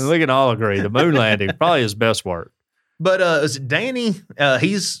 Yes. We can all agree. The moon landing, probably his best work. But is it Danny?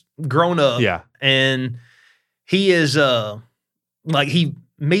 He's grown up. Yeah. And he is he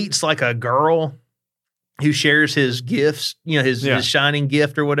meets like a girl who shares his gifts, his shining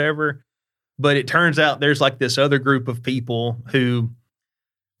gift or whatever. But it turns out there's like this other group of people who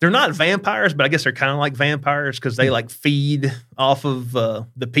they're not vampires, but I guess they're kind of like vampires because they like feed off of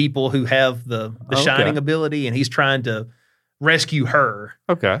the people who have the shining ability, and he's trying to rescue her.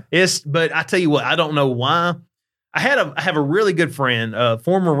 Okay. But I tell you what, I don't know why. I have a really good friend, a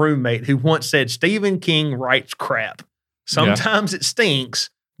former roommate, who once said Stephen King writes crap. Sometimes it stinks,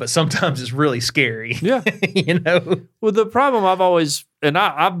 but sometimes it's really scary. Yeah. Well, the problem I've always, and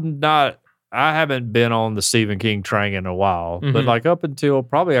I'm not I haven't been on the Stephen King train in a while, but like up until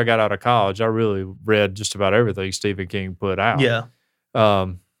probably I got out of college, I really read just about everything Stephen King put out. Yeah.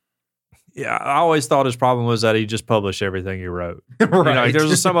 Yeah, I always thought his problem was that he just published everything he wrote. Right. You know,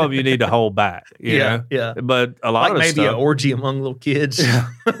 there's some of them you need to hold back. You know? Yeah. But a lot Like of maybe stuff, an orgy among little kids. Yeah.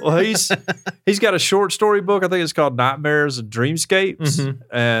 Well, he's got a short story book. I think it's called Nightmares and Dreamscapes.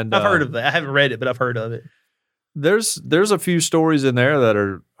 And I've heard of that. I haven't read it, but I've heard of it. There's a few stories in there that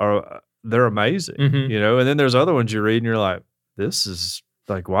are they're amazing. You know, and then there's other ones you read and you're like, this is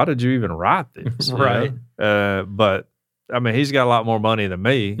like, why did you even write this? Right. But I mean, he's got a lot more money than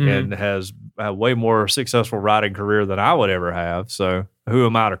me and has a way more successful writing career than I would ever have. So who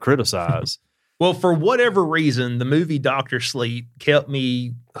am I to criticize? Well, for whatever reason, the movie Dr. Sleep kept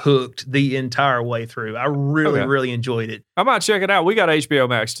me hooked the entire way through. I really enjoyed it. I might check it out. We got HBO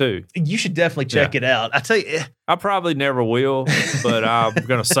Max too. You should definitely check it out. I tell you, I probably never will, but I'm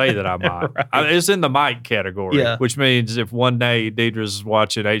going to say that I might. Right. It's in the might category, which means if one day Deidre's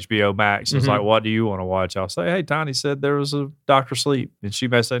watching HBO Max, it's like, what do you want to watch? I'll say, hey, Tiny said there was a Dr. Sleep, and she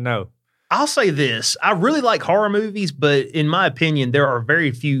may say no. I'll say this. I really like horror movies, but in my opinion, there are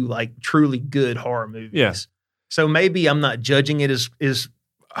very few like truly good horror movies. Yeah. So maybe I'm not judging it as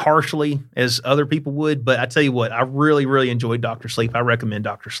harshly as other people would, but I tell you what, I really enjoyed Dr. Sleep. I recommend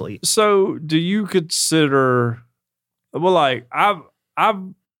Dr. Sleep. So do you consider, well, like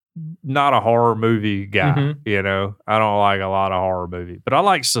I'm not a horror movie guy, you know, I don't like a lot of horror movies, but I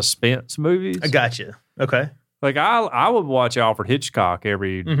like suspense movies. I gotcha. Okay. Like I would watch Alfred Hitchcock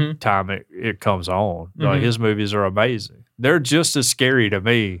every time it comes on. Like his movies are amazing. They're just as scary to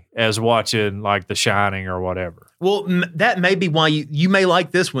me as watching like The Shining or whatever. Well, that may be why you may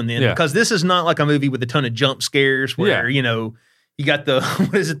like this one then, because this is not like a movie with a ton of jump scares where you know you got the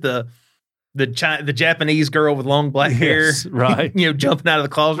what is it the Japanese girl with long black hair, right? You know, jumping out of the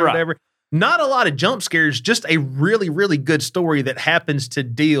closet or whatever. Not a lot of jump scares, just a really good story that happens to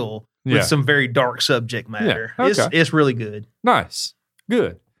deal with some very dark subject matter. Yeah. Okay. It's really good. Nice.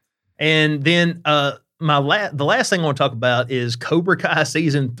 Good. And then the last thing I want to talk about is Cobra Kai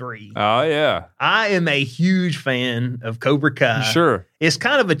Season 3. Oh, yeah. I am a huge fan of Cobra Kai. Sure. It's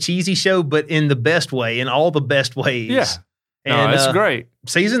kind of a cheesy show, but in the best way, in all the best ways. Yeah. And, it's great.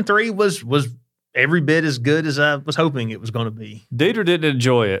 Season 3 was every bit as good as I was hoping it was going to be. Deidre didn't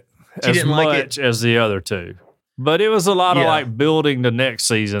enjoy it as much as the other two. But it was a lot of like building the next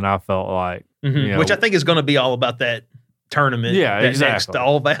season, I felt like. You know, which I think is going to be all about that tournament. Yeah, exactly. The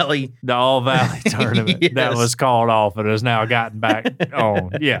All Valley. The All Valley tournament that was called off and has now gotten back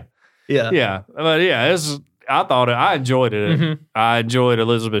on. Yeah. Yeah. But yeah, I enjoyed it. I enjoyed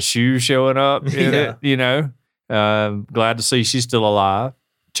Elizabeth Shue showing up in it, you know. Glad to see she's still alive.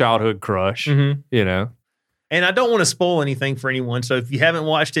 Childhood crush, you know. And I don't want to spoil anything for anyone, so if you haven't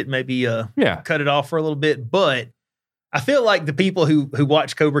watched it, maybe cut it off for a little bit. But I feel like the people who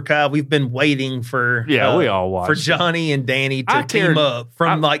watch Cobra Kai, we've been waiting for we all watched for Johnny and Danny to team up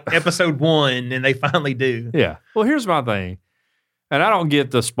from like episode 1, and they finally do. Yeah. Well, here's my thing. And I don't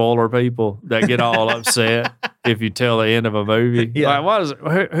get the spoiler people that get all upset if you tell the end of a movie. Yeah.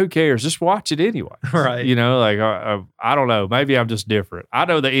 Like, who cares? Just watch it anyway. Right. You know, like, I don't know. Maybe I'm just different. I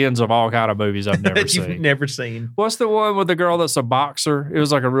know the ends of all kind of movies I've never that you've seen. never seen. What's the one with the girl that's a boxer? It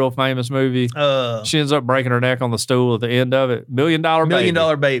was like a real famous movie. She ends up breaking her neck on the stool at the end of it. $1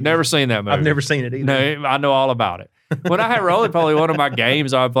 Million Baby. Never seen that movie. I've never seen it either. No, I know all about it. When I had roly-poly, one of my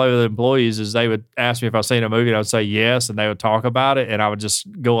games I would play with employees is they would ask me if I've seen a movie, and I would say yes, and they would talk about it, and I would just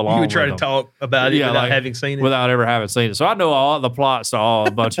go along. You would try with to them. talk about it without having seen it? Without ever having seen it. So I know all the plots to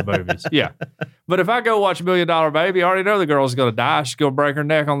a bunch of movies. Yeah. But if I go watch $1 Million Baby, I already know the girl's going to die. She's going to break her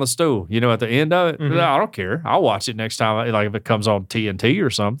neck on the stool, you know, at the end of it. No, I don't care. I'll watch it next time, like if it comes on TNT or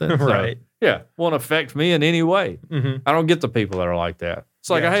something. Right. So, yeah. Won't affect me in any way. I don't get the people that are like that. It's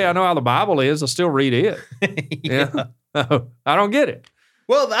like, hey, I know how the Bible is. I still read it. Yeah. I don't get it.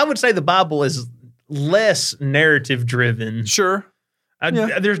 Well, I would say the Bible is less narrative driven. Sure.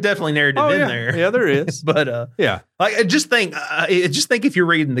 There's definitely narrative in there. Yeah, there is. But yeah, like just think if you're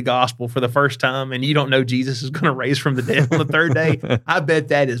reading the gospel for the first time and you don't know Jesus is going to raise from the dead on the third day, I bet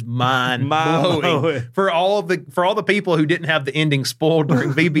that is mind blowing for all the people who didn't have the ending spoiled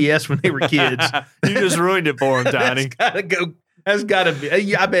during VBS when they were kids. You just ruined it for them, Tiny. That's gotta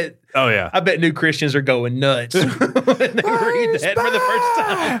be. I bet. Oh yeah. I bet new Christians are going nuts when they read that for the first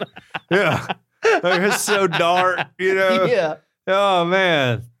time. Yeah. Like, it's so dark, you know. Yeah. Oh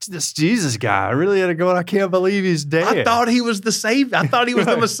man, this Jesus guy. I really had to go. I can't believe he's dead. I thought he was the savior. I thought he was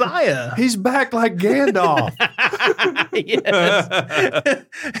the Messiah. He's back like Gandalf.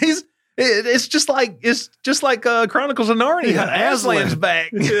 Yes. It's just like Chronicles of Narnia. Yeah, Aslan's back.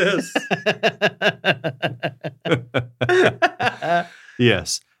 Yes.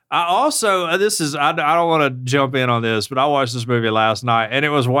 Yes. I also, I don't want to jump in on this, but I watched this movie last night and it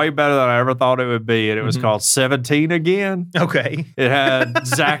was way better than I ever thought it would be. And it was called 17 Again. Okay. It had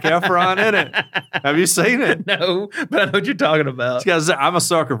Zac Efron in it. Have you seen it? No, but I know what you're talking about. I'm a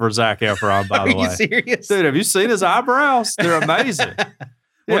sucker for Zac Efron, by the way. Are you serious? Dude, have you seen his eyebrows? They're amazing.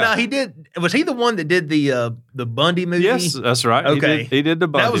 Well, now was he the one that did the Bundy movie? Yes, that's right. Okay. He did the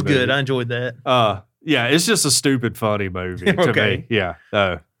Bundy That was movie. good. I enjoyed that. Yeah, it's just a stupid, funny movie to Okay. me. Yeah.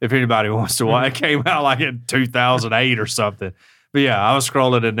 If anybody wants to watch, it came out like in 2008 or something. But yeah, I was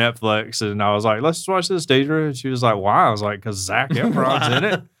scrolling at Netflix and I was like, let's watch this, Deidre. And she was like, why? I was like, because Zac Efron's in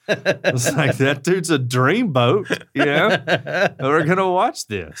it. It's like, that dude's a dreamboat, you know? We're going to watch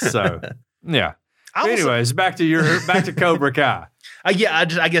this. So, yeah. Anyways, back to Cobra Kai. I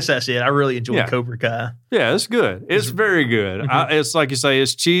guess that's it. I really enjoyed Cobra Kai. Yeah, it's good. It's very good. It's like you say,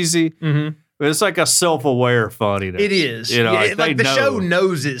 it's cheesy. Mm-hmm. But it's like a self-aware funniness. It is. You know, like the show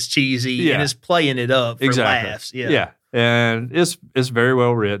knows it's cheesy and is playing it up for laughs. Yeah. And it's very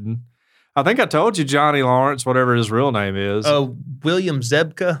well written. I think I told you Johnny Lawrence, whatever his real name is. William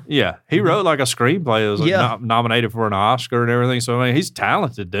Zebka. Yeah. He wrote like a screenplay that was like nominated for an Oscar and everything. So, I mean, he's a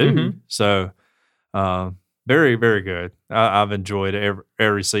talented dude. Mm-hmm. So, very, very good. I've enjoyed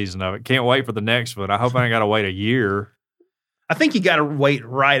every season of it. Can't wait for the next one. I hope I ain't got to wait a year. I think you got to wait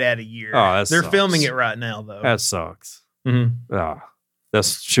right at a year. Oh, they're filming it right now, though. That sucks. Mm-hmm. That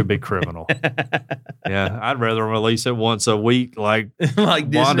should be criminal. Yeah, I'd rather release it once a week, like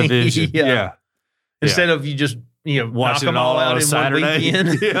WandaVision. Yeah. Instead of you just knock them all out in Saturday. 1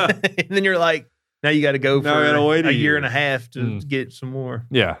 weekend. Yeah, and then you're like, now you got to go for a year and a half to get some more.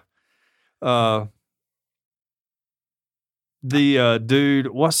 Yeah. The dude,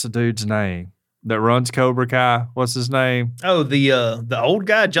 what's the dude's name that runs Cobra Kai? What's his name? Oh, the old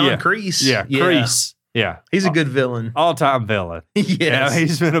guy, John Kreese. Yeah, Kreese. Yeah. He's a good villain. All-time villain. Yes. Yeah,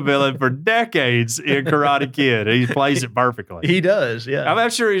 he's been a villain for decades in Karate Kid. He plays it perfectly. He does, yeah. I'm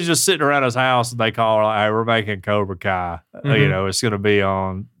sure he's just sitting around his house and they call, hey, we're making Cobra Kai. It's going to be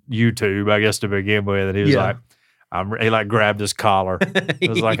on YouTube, I guess, to begin with. And he was like, he grabbed his collar. He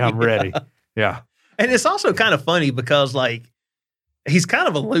was like, I'm ready. Yeah. And it's also kind of funny because, he's kind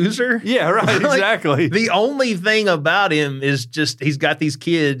of a loser. Yeah, right. Exactly. The only thing about him is just he's got these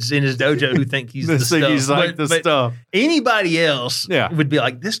kids in his dojo who think he's the stuff. He's like the stuff. Anybody else would be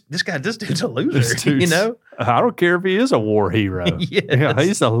like, this dude's a loser. I don't care if he is a war hero. Yes. Yeah,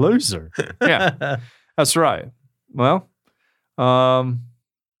 he's a loser. Yeah, that's right. Well,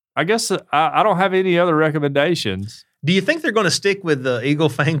 I guess I don't have any other recommendations. Do you think they're going to stick with the Eagle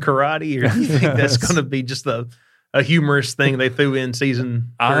Fang Karate, or do you think that's going to be just a humorous thing they threw in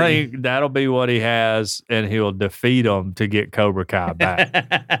season 3? I think that'll be what he has, and he'll defeat them to get Cobra Kai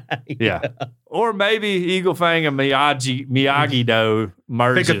back. Yeah. Or maybe Eagle Fang and Miyagi-Do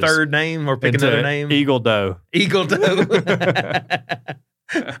merges. Pick a third name or pick another name. Eagle-Do. Eagle-Do.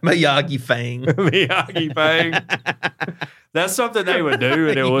 Miyagi Fang. Miyagi Fang. That's something they would do,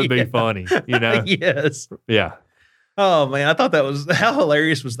 and it would be funny, Yes. Yeah. Oh, man. I thought how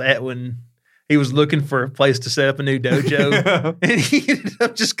hilarious was that when he was looking for a place to set up a new dojo, and he ended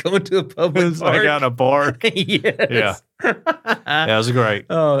up just going to a public park. Like out in a park. Yes. Yeah. That was great.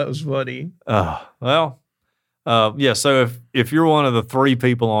 Oh, that was funny. So if you're one of the 3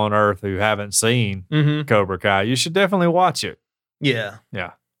 people on Earth who haven't seen Cobra Kai, you should definitely watch it. Yeah.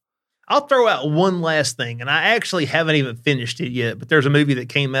 Yeah. I'll throw out one last thing, and I actually haven't even finished it yet, but there's a movie that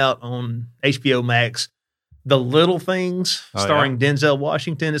came out on HBO Max, The Little Things, starring Denzel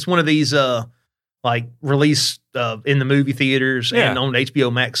Washington. It's one of these release in the movie theaters and on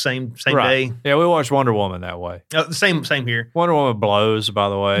HBO Max same day. Yeah, we watched Wonder Woman that way. Same here. Wonder Woman blows, by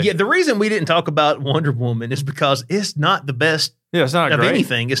the way. Yeah, the reason we didn't talk about Wonder Woman is because it's not the best it's not of great.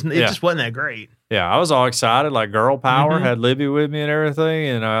 anything. It just wasn't that great. Yeah, I was all excited, like girl power, had Libby with me and everything,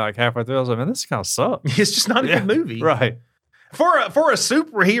 and halfway through I was like, man, this kind of sucks. It's just not a good movie. Right. For a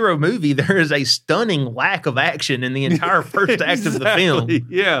superhero movie, there is a stunning lack of action in the entire first act of the film.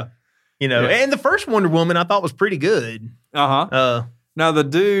 Yeah. And the first Wonder Woman I thought was pretty good. Now the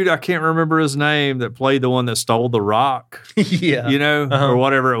dude, I can't remember his name, that played the one that stole the rock. Yeah. Or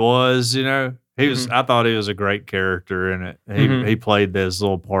whatever it was, He was I thought he was a great character in it. He played this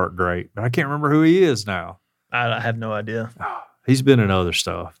little part great. But I can't remember who he is now. I have no idea. He's been in other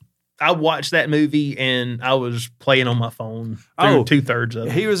stuff. I watched that movie and I was playing on my phone through 2/3 of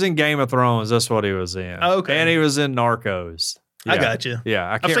it. He was in Game of Thrones. That's what he was in. Okay. And he was in Narcos. I got you.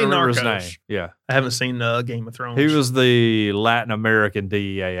 Yeah, I can't remember his name. Yeah. I haven't seen Game of Thrones. He was the Latin American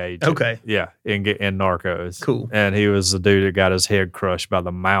DEA agent. Okay. Yeah, in Narcos. Cool. And he was the dude that got his head crushed by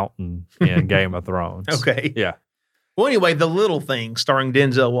the mountain in Game of Thrones. Okay. Yeah. Well, anyway, The Little Thing, starring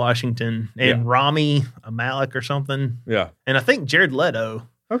Denzel Washington and Rami Malek or something. Yeah. And I think Jared Leto.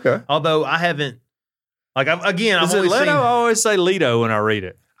 Okay. Although I haven't, I've Is it Leto? I always say Leto when I read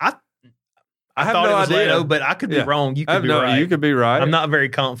it. I thought it was Leto, but I could be wrong. You could be right. You could be right. I'm not very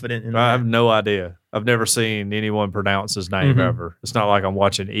confident in that. I have no idea. I've never seen anyone pronounce his name ever. It's not like I'm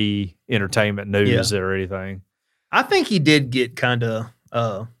watching Entertainment News or anything. I think he did get kind of,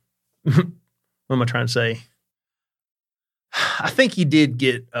 what am I trying to say? I think he did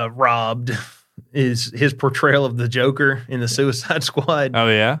get robbed. His portrayal of the Joker in the Suicide Squad. Oh,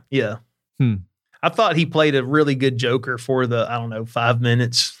 yeah? Yeah. I thought he played a really good Joker for the, 5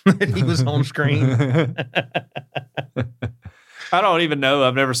 minutes that he was on screen. I don't even know.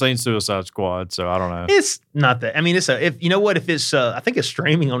 I've never seen Suicide Squad, so I don't know. It's not that. I mean, if you know what, if it's, I think it's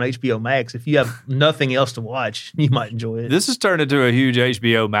streaming on HBO Max. If you have nothing else to watch, you might enjoy it. This has turned into a huge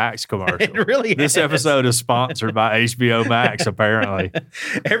HBO Max commercial. It really This episode is sponsored by HBO Max, apparently.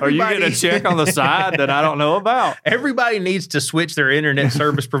 Are you getting a check on the side that I don't know about? Everybody needs to switch their internet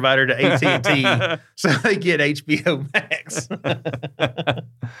service provider to AT&T so they get HBO Max.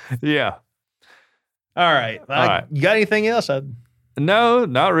 Yeah. All right. You got anything else? No,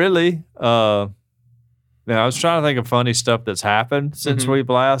 not really. I was trying to think of funny stuff that's happened since we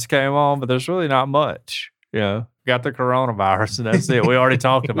last came on, but there's really not much. Got the coronavirus, and that's it. We already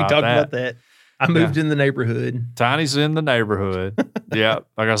talked about that. We talked about that. I moved in the neighborhood. Tiny's in the neighborhood. Yeah.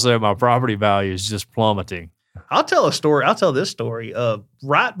 Like I said, my property value is just plummeting. I'll tell a story. I'll tell this story.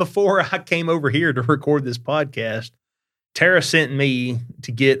 Right before I came over here to record this podcast, Tara sent me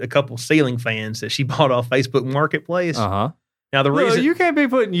to get a couple ceiling fans that she bought off Facebook Marketplace. Uh-huh. Now, the reason you can't be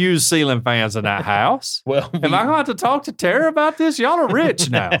putting used ceiling fans in that house. Well, am I going to have to talk to Tara about this? Y'all are rich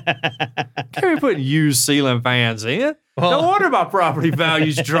now. Can't be putting used ceiling fans in. No wonder my property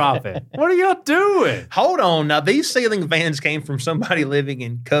value's dropping. What are y'all doing? Hold on. Now, these ceiling fans came from somebody living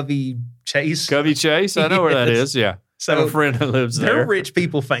in Covey Chase. Covey Chase? I know where that is, yeah. So I have a friend that lives there. They're rich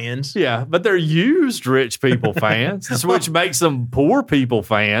people fans. Yeah, but they're used rich people fans, which makes them poor people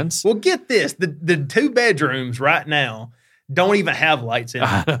fans. Well, get this. The 2 bedrooms right now don't even have lights in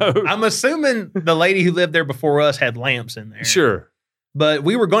them. I'm assuming the lady who lived there before us had lamps in there. Sure. But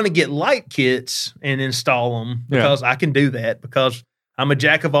we were going to get light kits and install them because I can do that because I'm a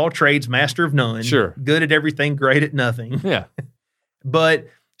jack of all trades, master of none. Sure. Good at everything, great at nothing. Yeah. But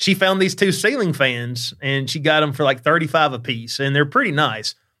she found these 2 ceiling fans and she got them for like $35 a piece and they're pretty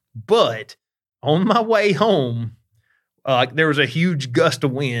nice. But on my way home, there was a huge gust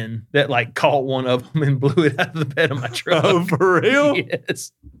of wind that caught one of them and blew it out of the bed of my truck. Oh, for real?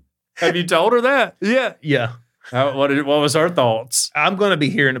 Yes. Have you told her that? Yeah. Yeah. What was her thoughts? I'm going to be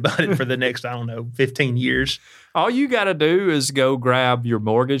hearing about it for the next, 15 years. All you got to do is go grab your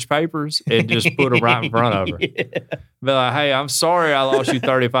mortgage papers and just put them right in front of her. Yeah. Be like, hey, I'm sorry I lost you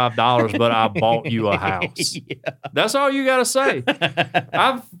 $35, but I bought you a house. Yeah. That's all you got to say.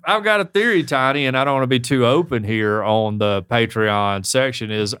 I've got a theory, Tiny, and I don't want to be too open here on the Patreon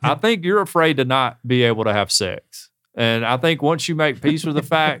section, is I think you're afraid to not be able to have sex. And I think once you make peace with the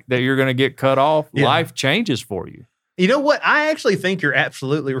fact that you're going to get cut off, life changes for you. You know what? I actually think you're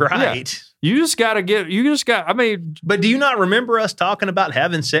absolutely right. Yeah. But do you not remember us talking about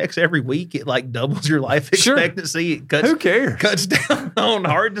having sex every week? It doubles your life expectancy. Sure. Who cares? Cuts down on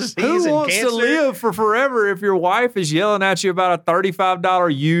heart disease and cancer. Who wants to live for forever if your wife is yelling at you about a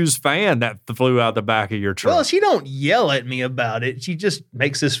 $35 used fan that flew out the back of your truck? Well, she don't yell at me about it. She just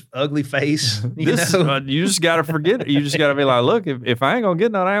makes this ugly face. You just got to forget it. You just got to be like, look, if I ain't going to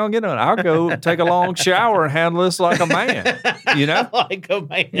get none, I ain't going to get none. I'll go take a long shower and handle this like a man. Like a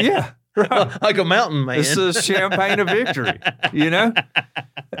man. Yeah. Right. Like a mountain man. This is champagne of victory, You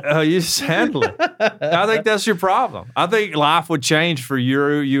just handle it. I think that's your problem. I think life would change for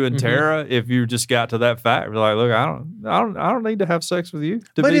you and Tara if you just got to that fact. You're like, look, I don't need to have sex with you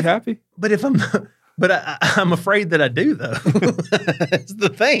to be happy. But if I'm afraid that I do though. That's the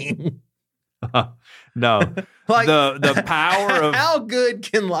thing. No, the power of how good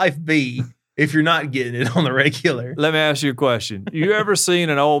can life be? If you're not getting it on the regular. Let me ask you a question. You ever seen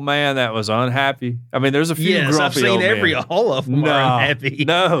an old man that was unhappy? I mean, there's a few grumpy old men. I've seen all of them are unhappy.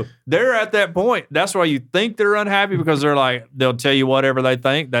 No, they're at that point. That's why you think they're unhappy because they'll tell you whatever they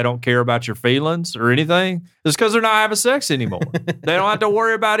think. They don't care about your feelings or anything. It's because they're not having sex anymore. They don't have to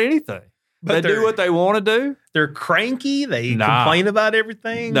worry about anything. They do what they want to do. They're cranky. They complain about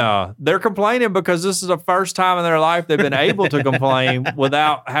everything. No, they're complaining because this is the first time in their life they've been able to complain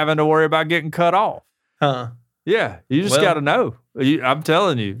without having to worry about getting cut off. Huh. Yeah, you just got to know. I'm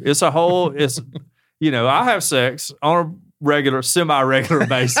telling you, it's I have sex on a regular, semi-regular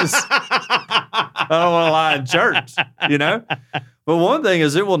basis. I don't want to lie in church, But one thing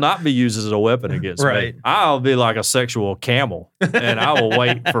is it will not be used as a weapon against me. I'll be like a sexual camel, and I will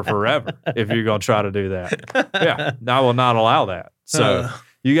wait for forever if you're going to try to do that. Yeah, I will not allow that. So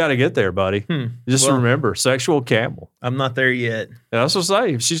you got to get there, buddy. Just remember, sexual camel. I'm not there yet. That's what I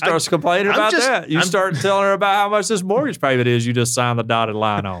say. If she starts complaining about that, you start telling her about how much this mortgage payment is you just signed the dotted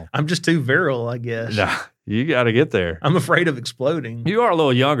line on. I'm just too virile, I guess. Nah, you got to get there. I'm afraid of exploding. You are a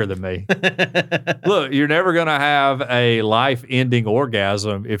little younger than me. Look, you're never going to have a life-ending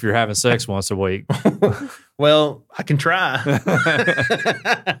orgasm if you're having sex once a week. Well, I can try.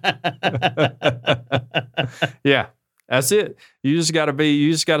 Yeah. That's it. You just got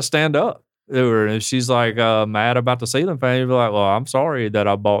to stand up. And if she's like mad about the ceiling fan, you'd be like, well, I'm sorry that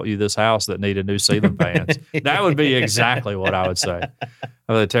I bought you this house that needed new ceiling fans. That would be exactly what I would say.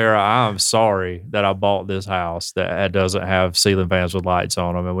 I would say, Tara, I'm sorry that I bought this house that doesn't have ceiling fans with lights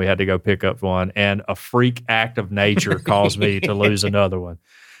on them, and we had to go pick up one, and a freak act of nature caused me to lose another one.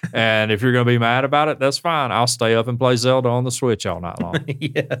 And if you're going to be mad about it, that's fine. I'll stay up and play Zelda on the Switch all night long.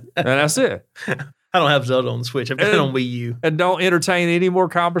 Yeah. And that's it. I don't have Zelda on the Switch. I've got it on Wii U. And don't entertain any more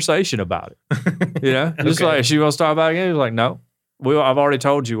conversation about it. Just like if she wants to talk about it again, he's like, no, I've already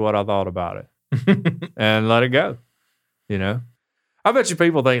told you what I thought about it. And let it go. I bet you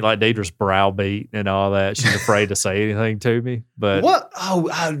people think like Deidre's browbeat and all that. She's afraid to say anything to me. But what? Oh,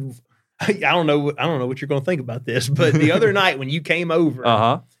 I don't know. I don't know what you're going to think about this. But the other night when you came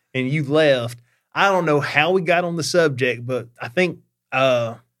over and you left, I don't know how we got on the subject, but I think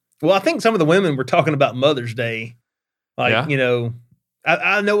I think some of the women were talking about Mother's Day. I know.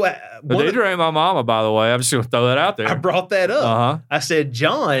 Deidre ain't my mama, by the way. I'm just going to throw that out there. I brought that up. I said,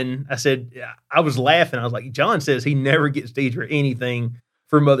 I was laughing. I was like, John says he never gets Deidre anything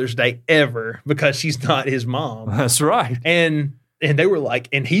for Mother's Day ever because she's not his mom. That's right. And they were like,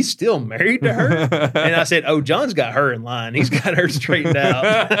 and he's still married to her? And I said, oh, John's got her in line. He's got her straightened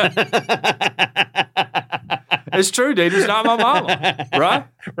out. It's true, dude. It's not my mama, right?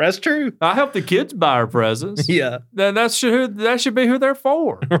 That's true. I help the kids buy her presents. Yeah. Then that should be who they're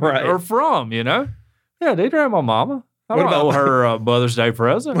for. Right. Or from, Yeah, Deidre ain't my mama. I don't owe her Mother's Day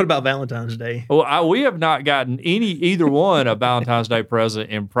present. What about Valentine's Day? Well, we have not gotten either one a Valentine's Day present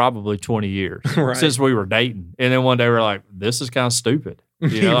in probably 20 years since we were dating. And then one day we're like, this is kind of stupid.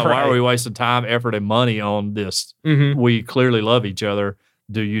 Why are we wasting time, effort, and money on this? Mm-hmm. We clearly love each other.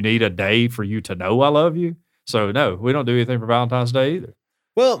 Do you need a day for you to know I love you? So no, we don't do anything for Valentine's Day either.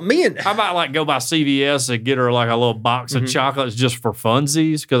 Well, I might like go by CVS and get her like a little box of chocolates just for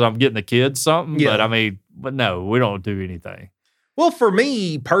funsies because I'm getting the kids something. Yeah. But no, we don't do anything. Well, for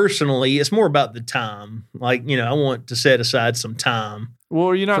me personally, it's more about the time. Like, I want to set aside some time.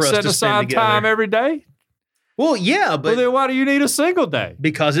 Well, you're not setting aside time every day? Well, yeah, but... Well, then why do you need a single day?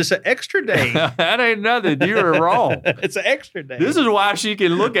 Because it's an extra day. That ain't nothing. You're wrong. It's an extra day. This is why she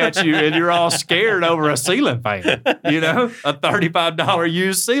can look at you and you're all scared over a ceiling fan. A $35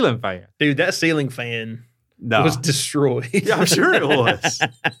 used ceiling fan. Dude, that ceiling fan was destroyed. Yeah, I'm sure it was.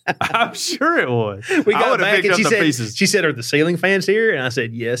 We got back and she said, are the ceiling fans here? And I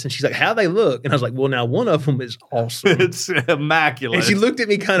said, yes. And she's like, how they look? And I was like, well, now one of them is awesome. It's immaculate. And she looked at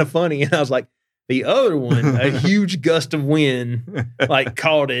me kind of funny. And I was like, the other one, a huge gust of wind,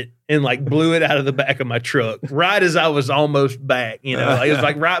 caught it and blew it out of the back of my truck right as I was almost back. It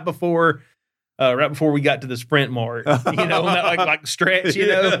was right before we got to the Sprint Mart. That stretch.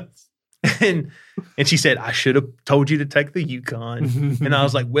 And she said, I should have told you to take the Yukon. And I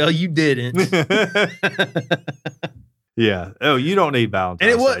was like, well, you didn't. Yeah. Oh, you don't need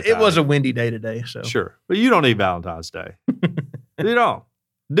Valentine's Day. And it was a windy day today. So sure, but you don't need Valentine's Day. You don't.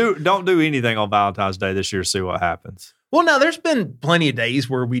 Don't do anything on Valentine's Day this year. See what happens. Well, now there's been plenty of days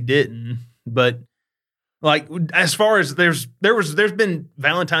where we didn't, but as far as there's been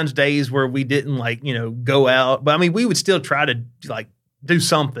Valentine's days where we didn't go out, but we would still try to do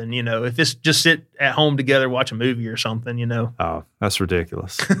something, if it's just sit at home together, watch a movie or something, Oh, that's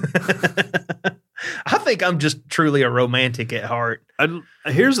ridiculous. I think I'm just truly a romantic at heart.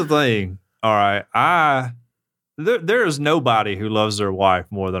 Here's the thing. All right. There is nobody who loves their wife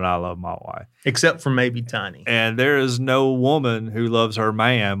more than I love my wife. Except for maybe Tiny. And there is no woman who loves her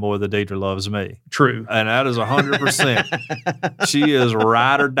man more than Deidre loves me. True. And that is 100%. She is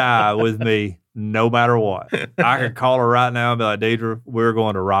ride or die with me no matter what. I could call her right now and be like, Deidre, we're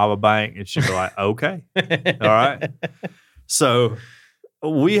going to rob a bank. And she'd be like, okay. All right. So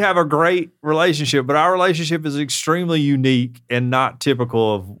we have a great relationship, but our relationship is extremely unique and not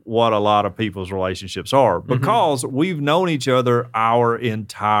typical of what a lot of people's relationships are because we've known each other our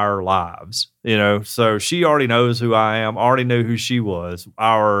entire lives, you know? So she already knows who I am, already knew who she was.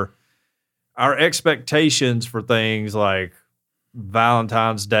 Our expectations for things like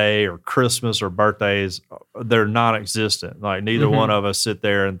Valentine's Day or Christmas or birthdays, they're non-existent. Like neither one of us sit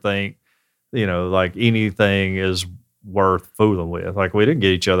there and think, you know, like anything is worth fooling with. Like we didn't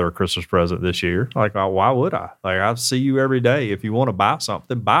get each other a Christmas present this year. Like, why would I? Like I see you every day. If you want to buy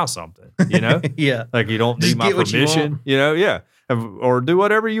something, you know? Yeah. Like you don't need my permission, you know? Yeah. Or do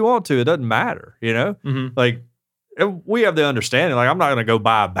whatever you want to. It doesn't matter, you know? Like we have the understanding, like I'm not going to go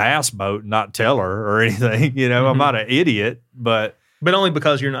buy a bass boat and not tell her or anything, you know? I'm not an idiot, but only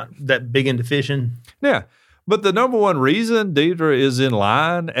because you're not that big into fishing. Yeah. But the number one reason Deidre is in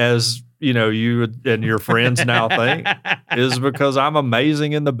line, as you know, you and your friends now think, is because I'm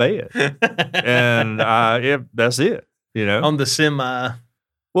amazing in the bed. And that's it, you know? On the semi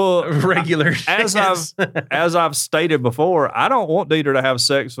well regular as I've stated before, I don't want Deidre to have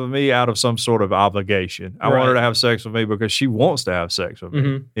sex with me out of some sort of obligation. I want her to have sex with me because she wants to have sex with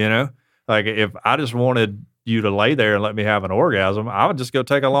me, you know? Like if I just wanted you to lay there and let me have an orgasm, I would just go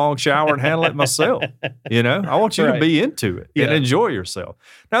take a long shower and handle it myself. You know, I want you to be into it and enjoy yourself.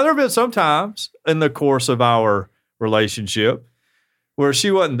 Now, there have been some times in the course of our relationship where she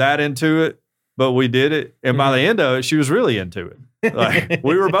wasn't that into it, but we did it. And by the end of it, she was really into it. Like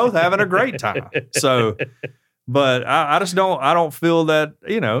we were both having a great time. So, but I don't feel that,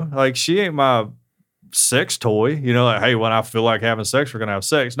 you know, like she ain't my sex toy, you know, like, hey, when I feel like having sex, we're going to have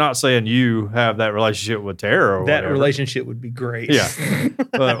sex. Not saying you have that relationship with Tara or that whatever. Relationship would be great. Yeah.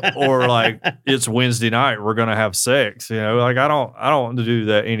 Or like it's Wednesday night, we're going to have sex, you know, like I don't want to do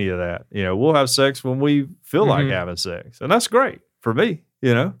that, any of that, you know, we'll have sex when we feel like having sex. And that's great for me,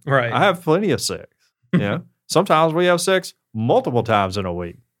 you know, right. I have plenty of sex, you know, sometimes we have sex multiple times in a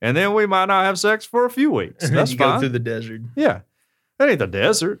week and then we might not have sex for a few weeks. That's fine. Go through the desert. Yeah. That ain't the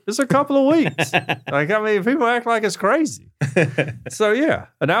desert. It's a couple of weeks. Like, I mean, people act like it's crazy. So, yeah.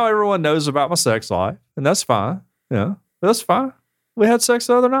 And now everyone knows about my sex life, and that's fine. Yeah, that's fine. We had sex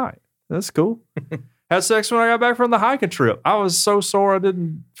the other night. That's cool. Had sex when I got back from the hiking trip. I was so sore I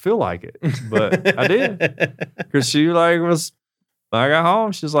didn't feel like it, but I did. Because she, like, when I got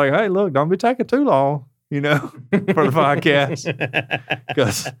home, she's like, hey, look, don't be taking too long, you know, for the podcast.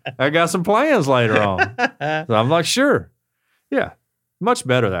 Because I got some plans later on. So I'm like, sure. Yeah. Much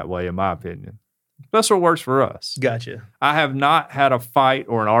better that way, in my opinion. That's what works for us. Gotcha. I have not had a fight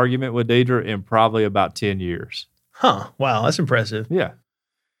or an argument with Deidre in probably about 10 years. Huh. Wow, that's impressive. Yeah.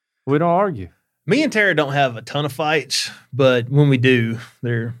 We don't argue. Me and Tara don't have a ton of fights, but when we do,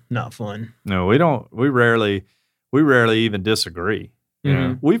 they're not fun. No, we don't. We rarely even disagree. You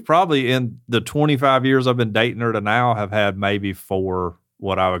know, we've probably, in the 25 years I've been dating her to now, have had maybe 4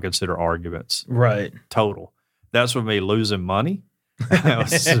 what I would consider arguments. Right. Total. That's with me losing money. I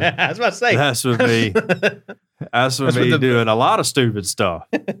was about to say. That's with me. That's with me doing a lot of stupid stuff.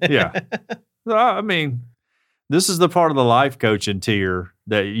 Yeah. I mean, this is the part of the life coaching tier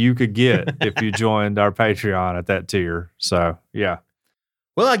that you could get if you joined our Patreon at that tier. So, yeah.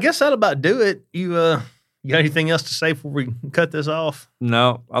 Well, I guess that'll about do it. You got anything else to say before we cut this off?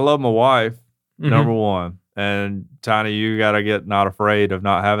 No, I love my wife, number one. And Tiny, you got to get not afraid of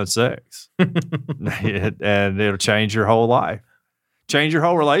not having sex. And it'll change your whole life. Change your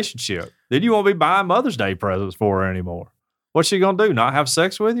whole relationship. Then you won't be buying Mother's Day presents for her anymore. What's she going to do? Not have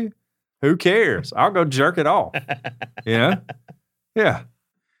sex with you? Who cares? I'll go jerk it off. You know? Yeah.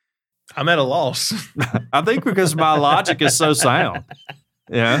 I'm at a loss. I think because my logic is so sound.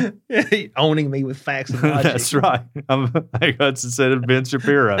 Yeah. Owning me with facts and logic. That's right. I'm like Hudson said of Ben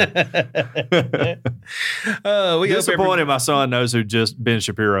Shapiro. Disappointed my son knows who just Ben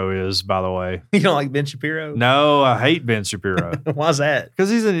Shapiro is, by the way. You don't like Ben Shapiro? No, I hate Ben Shapiro. Why's that? Because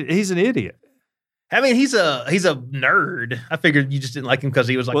he's an idiot. I mean, he's a nerd. I figured you just didn't like him because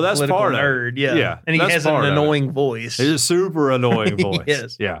he was like a political nerd. Yeah. And he has an annoying voice. He's a super annoying voice.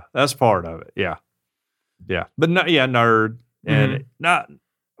 Yes. Yeah. That's part of it. Yeah. Yeah. But nerd. And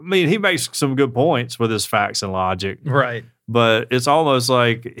he makes some good points with his facts and logic. Right. But it's almost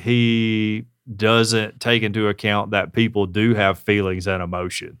like he doesn't take into account that people do have feelings and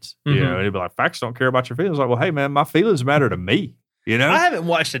emotions. You know, and he'd be like, facts don't care about your feelings. Like, well, hey, man, my feelings matter to me. You know? I haven't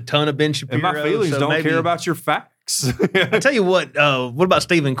watched a ton of Ben Shapiro. And my feelings don't care about your facts. I'll tell you what about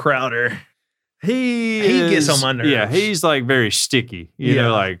Steven Crowder? He gets on my nerves. Yeah, he's like very sticky. You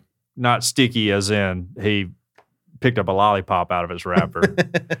know, like, not sticky as in he picked up a lollipop out of his wrapper.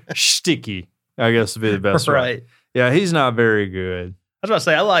 Sticky, I guess would be the best right. way. Yeah, he's not very good. I was about to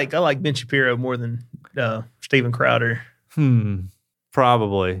say, I like Ben Shapiro more than Steven Crowder.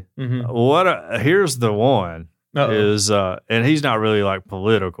 Probably. Mm-hmm. Here's the one. Is and he's not really like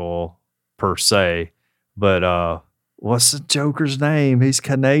political per se, but what's the Joker's name? He's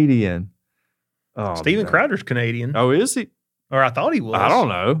Canadian. Oh, Steven Crowder's Canadian. Oh, is he? Or I thought he was. I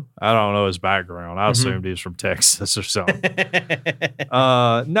don't know his background. I assumed he was from Texas or something.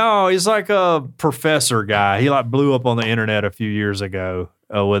 No, he's like a professor guy. He like blew up on the internet a few years ago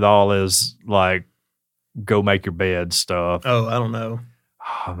with all his like go make your bed stuff. Oh, I don't know.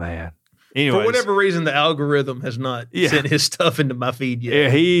 Oh man. Anyways, for whatever reason, the algorithm has not sent his stuff into my feed yet. Yeah,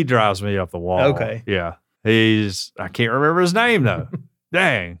 he drives me up the wall. Okay. Yeah. I can't remember his name though.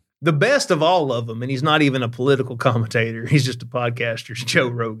 Dang. The best of all of them, and he's not even a political commentator. He's just a podcaster. Joe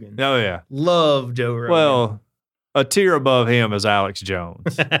Rogan. Oh, yeah. Love Joe Rogan. Well, a tier above him is Alex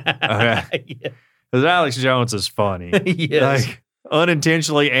Jones. Okay. Because Alex Jones is funny. Yes. Like,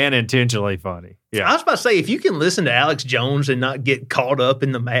 unintentionally and intentionally funny. Yeah. I was about to say, if you can listen to Alex Jones and not get caught up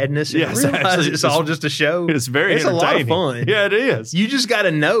in the madness and realize it's all just a show, it's very entertaining. A lot of fun. Yeah, it is. You just got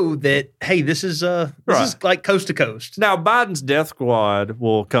to know that, hey, this is like coast to coast. Now, Biden's death squad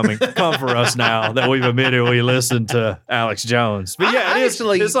will come for us now that we've admitted we listened to Alex Jones. But yeah,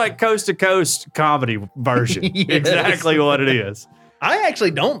 it's like coast to coast comedy version. Yes. Exactly what it is. I actually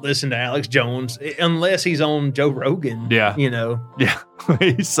don't listen to Alex Jones unless he's on Joe Rogan. Yeah. You know? Yeah.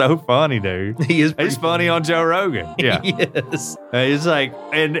 He's so funny, dude. He is. He's funny on Joe Rogan. Yeah. Yes. He's like,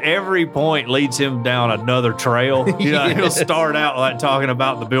 and every point leads him down another trail. You know, he'll start out like talking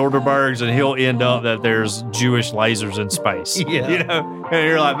about the Bilderbergs and he'll end up that there's Jewish lasers in space. Yeah. You know? And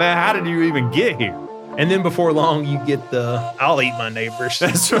you're like, man, how did you even get here? And then before long, you get I'll eat my neighbors.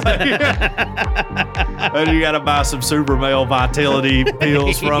 That's right. And you got to buy some super male vitality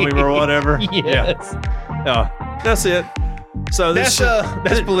pills from him or whatever. Yes. Yeah. That's it. So that's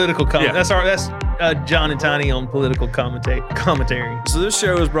political commentary. Yeah. That's John and Tiny on political commentary. So this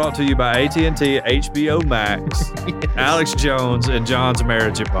show is brought to you by AT&T, HBO Max, yes. Alex Jones, and John's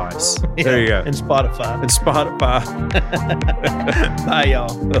Marriage Advice. Yeah. There you go. And Spotify. Bye,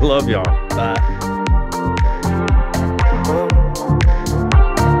 y'all. I love y'all. Bye.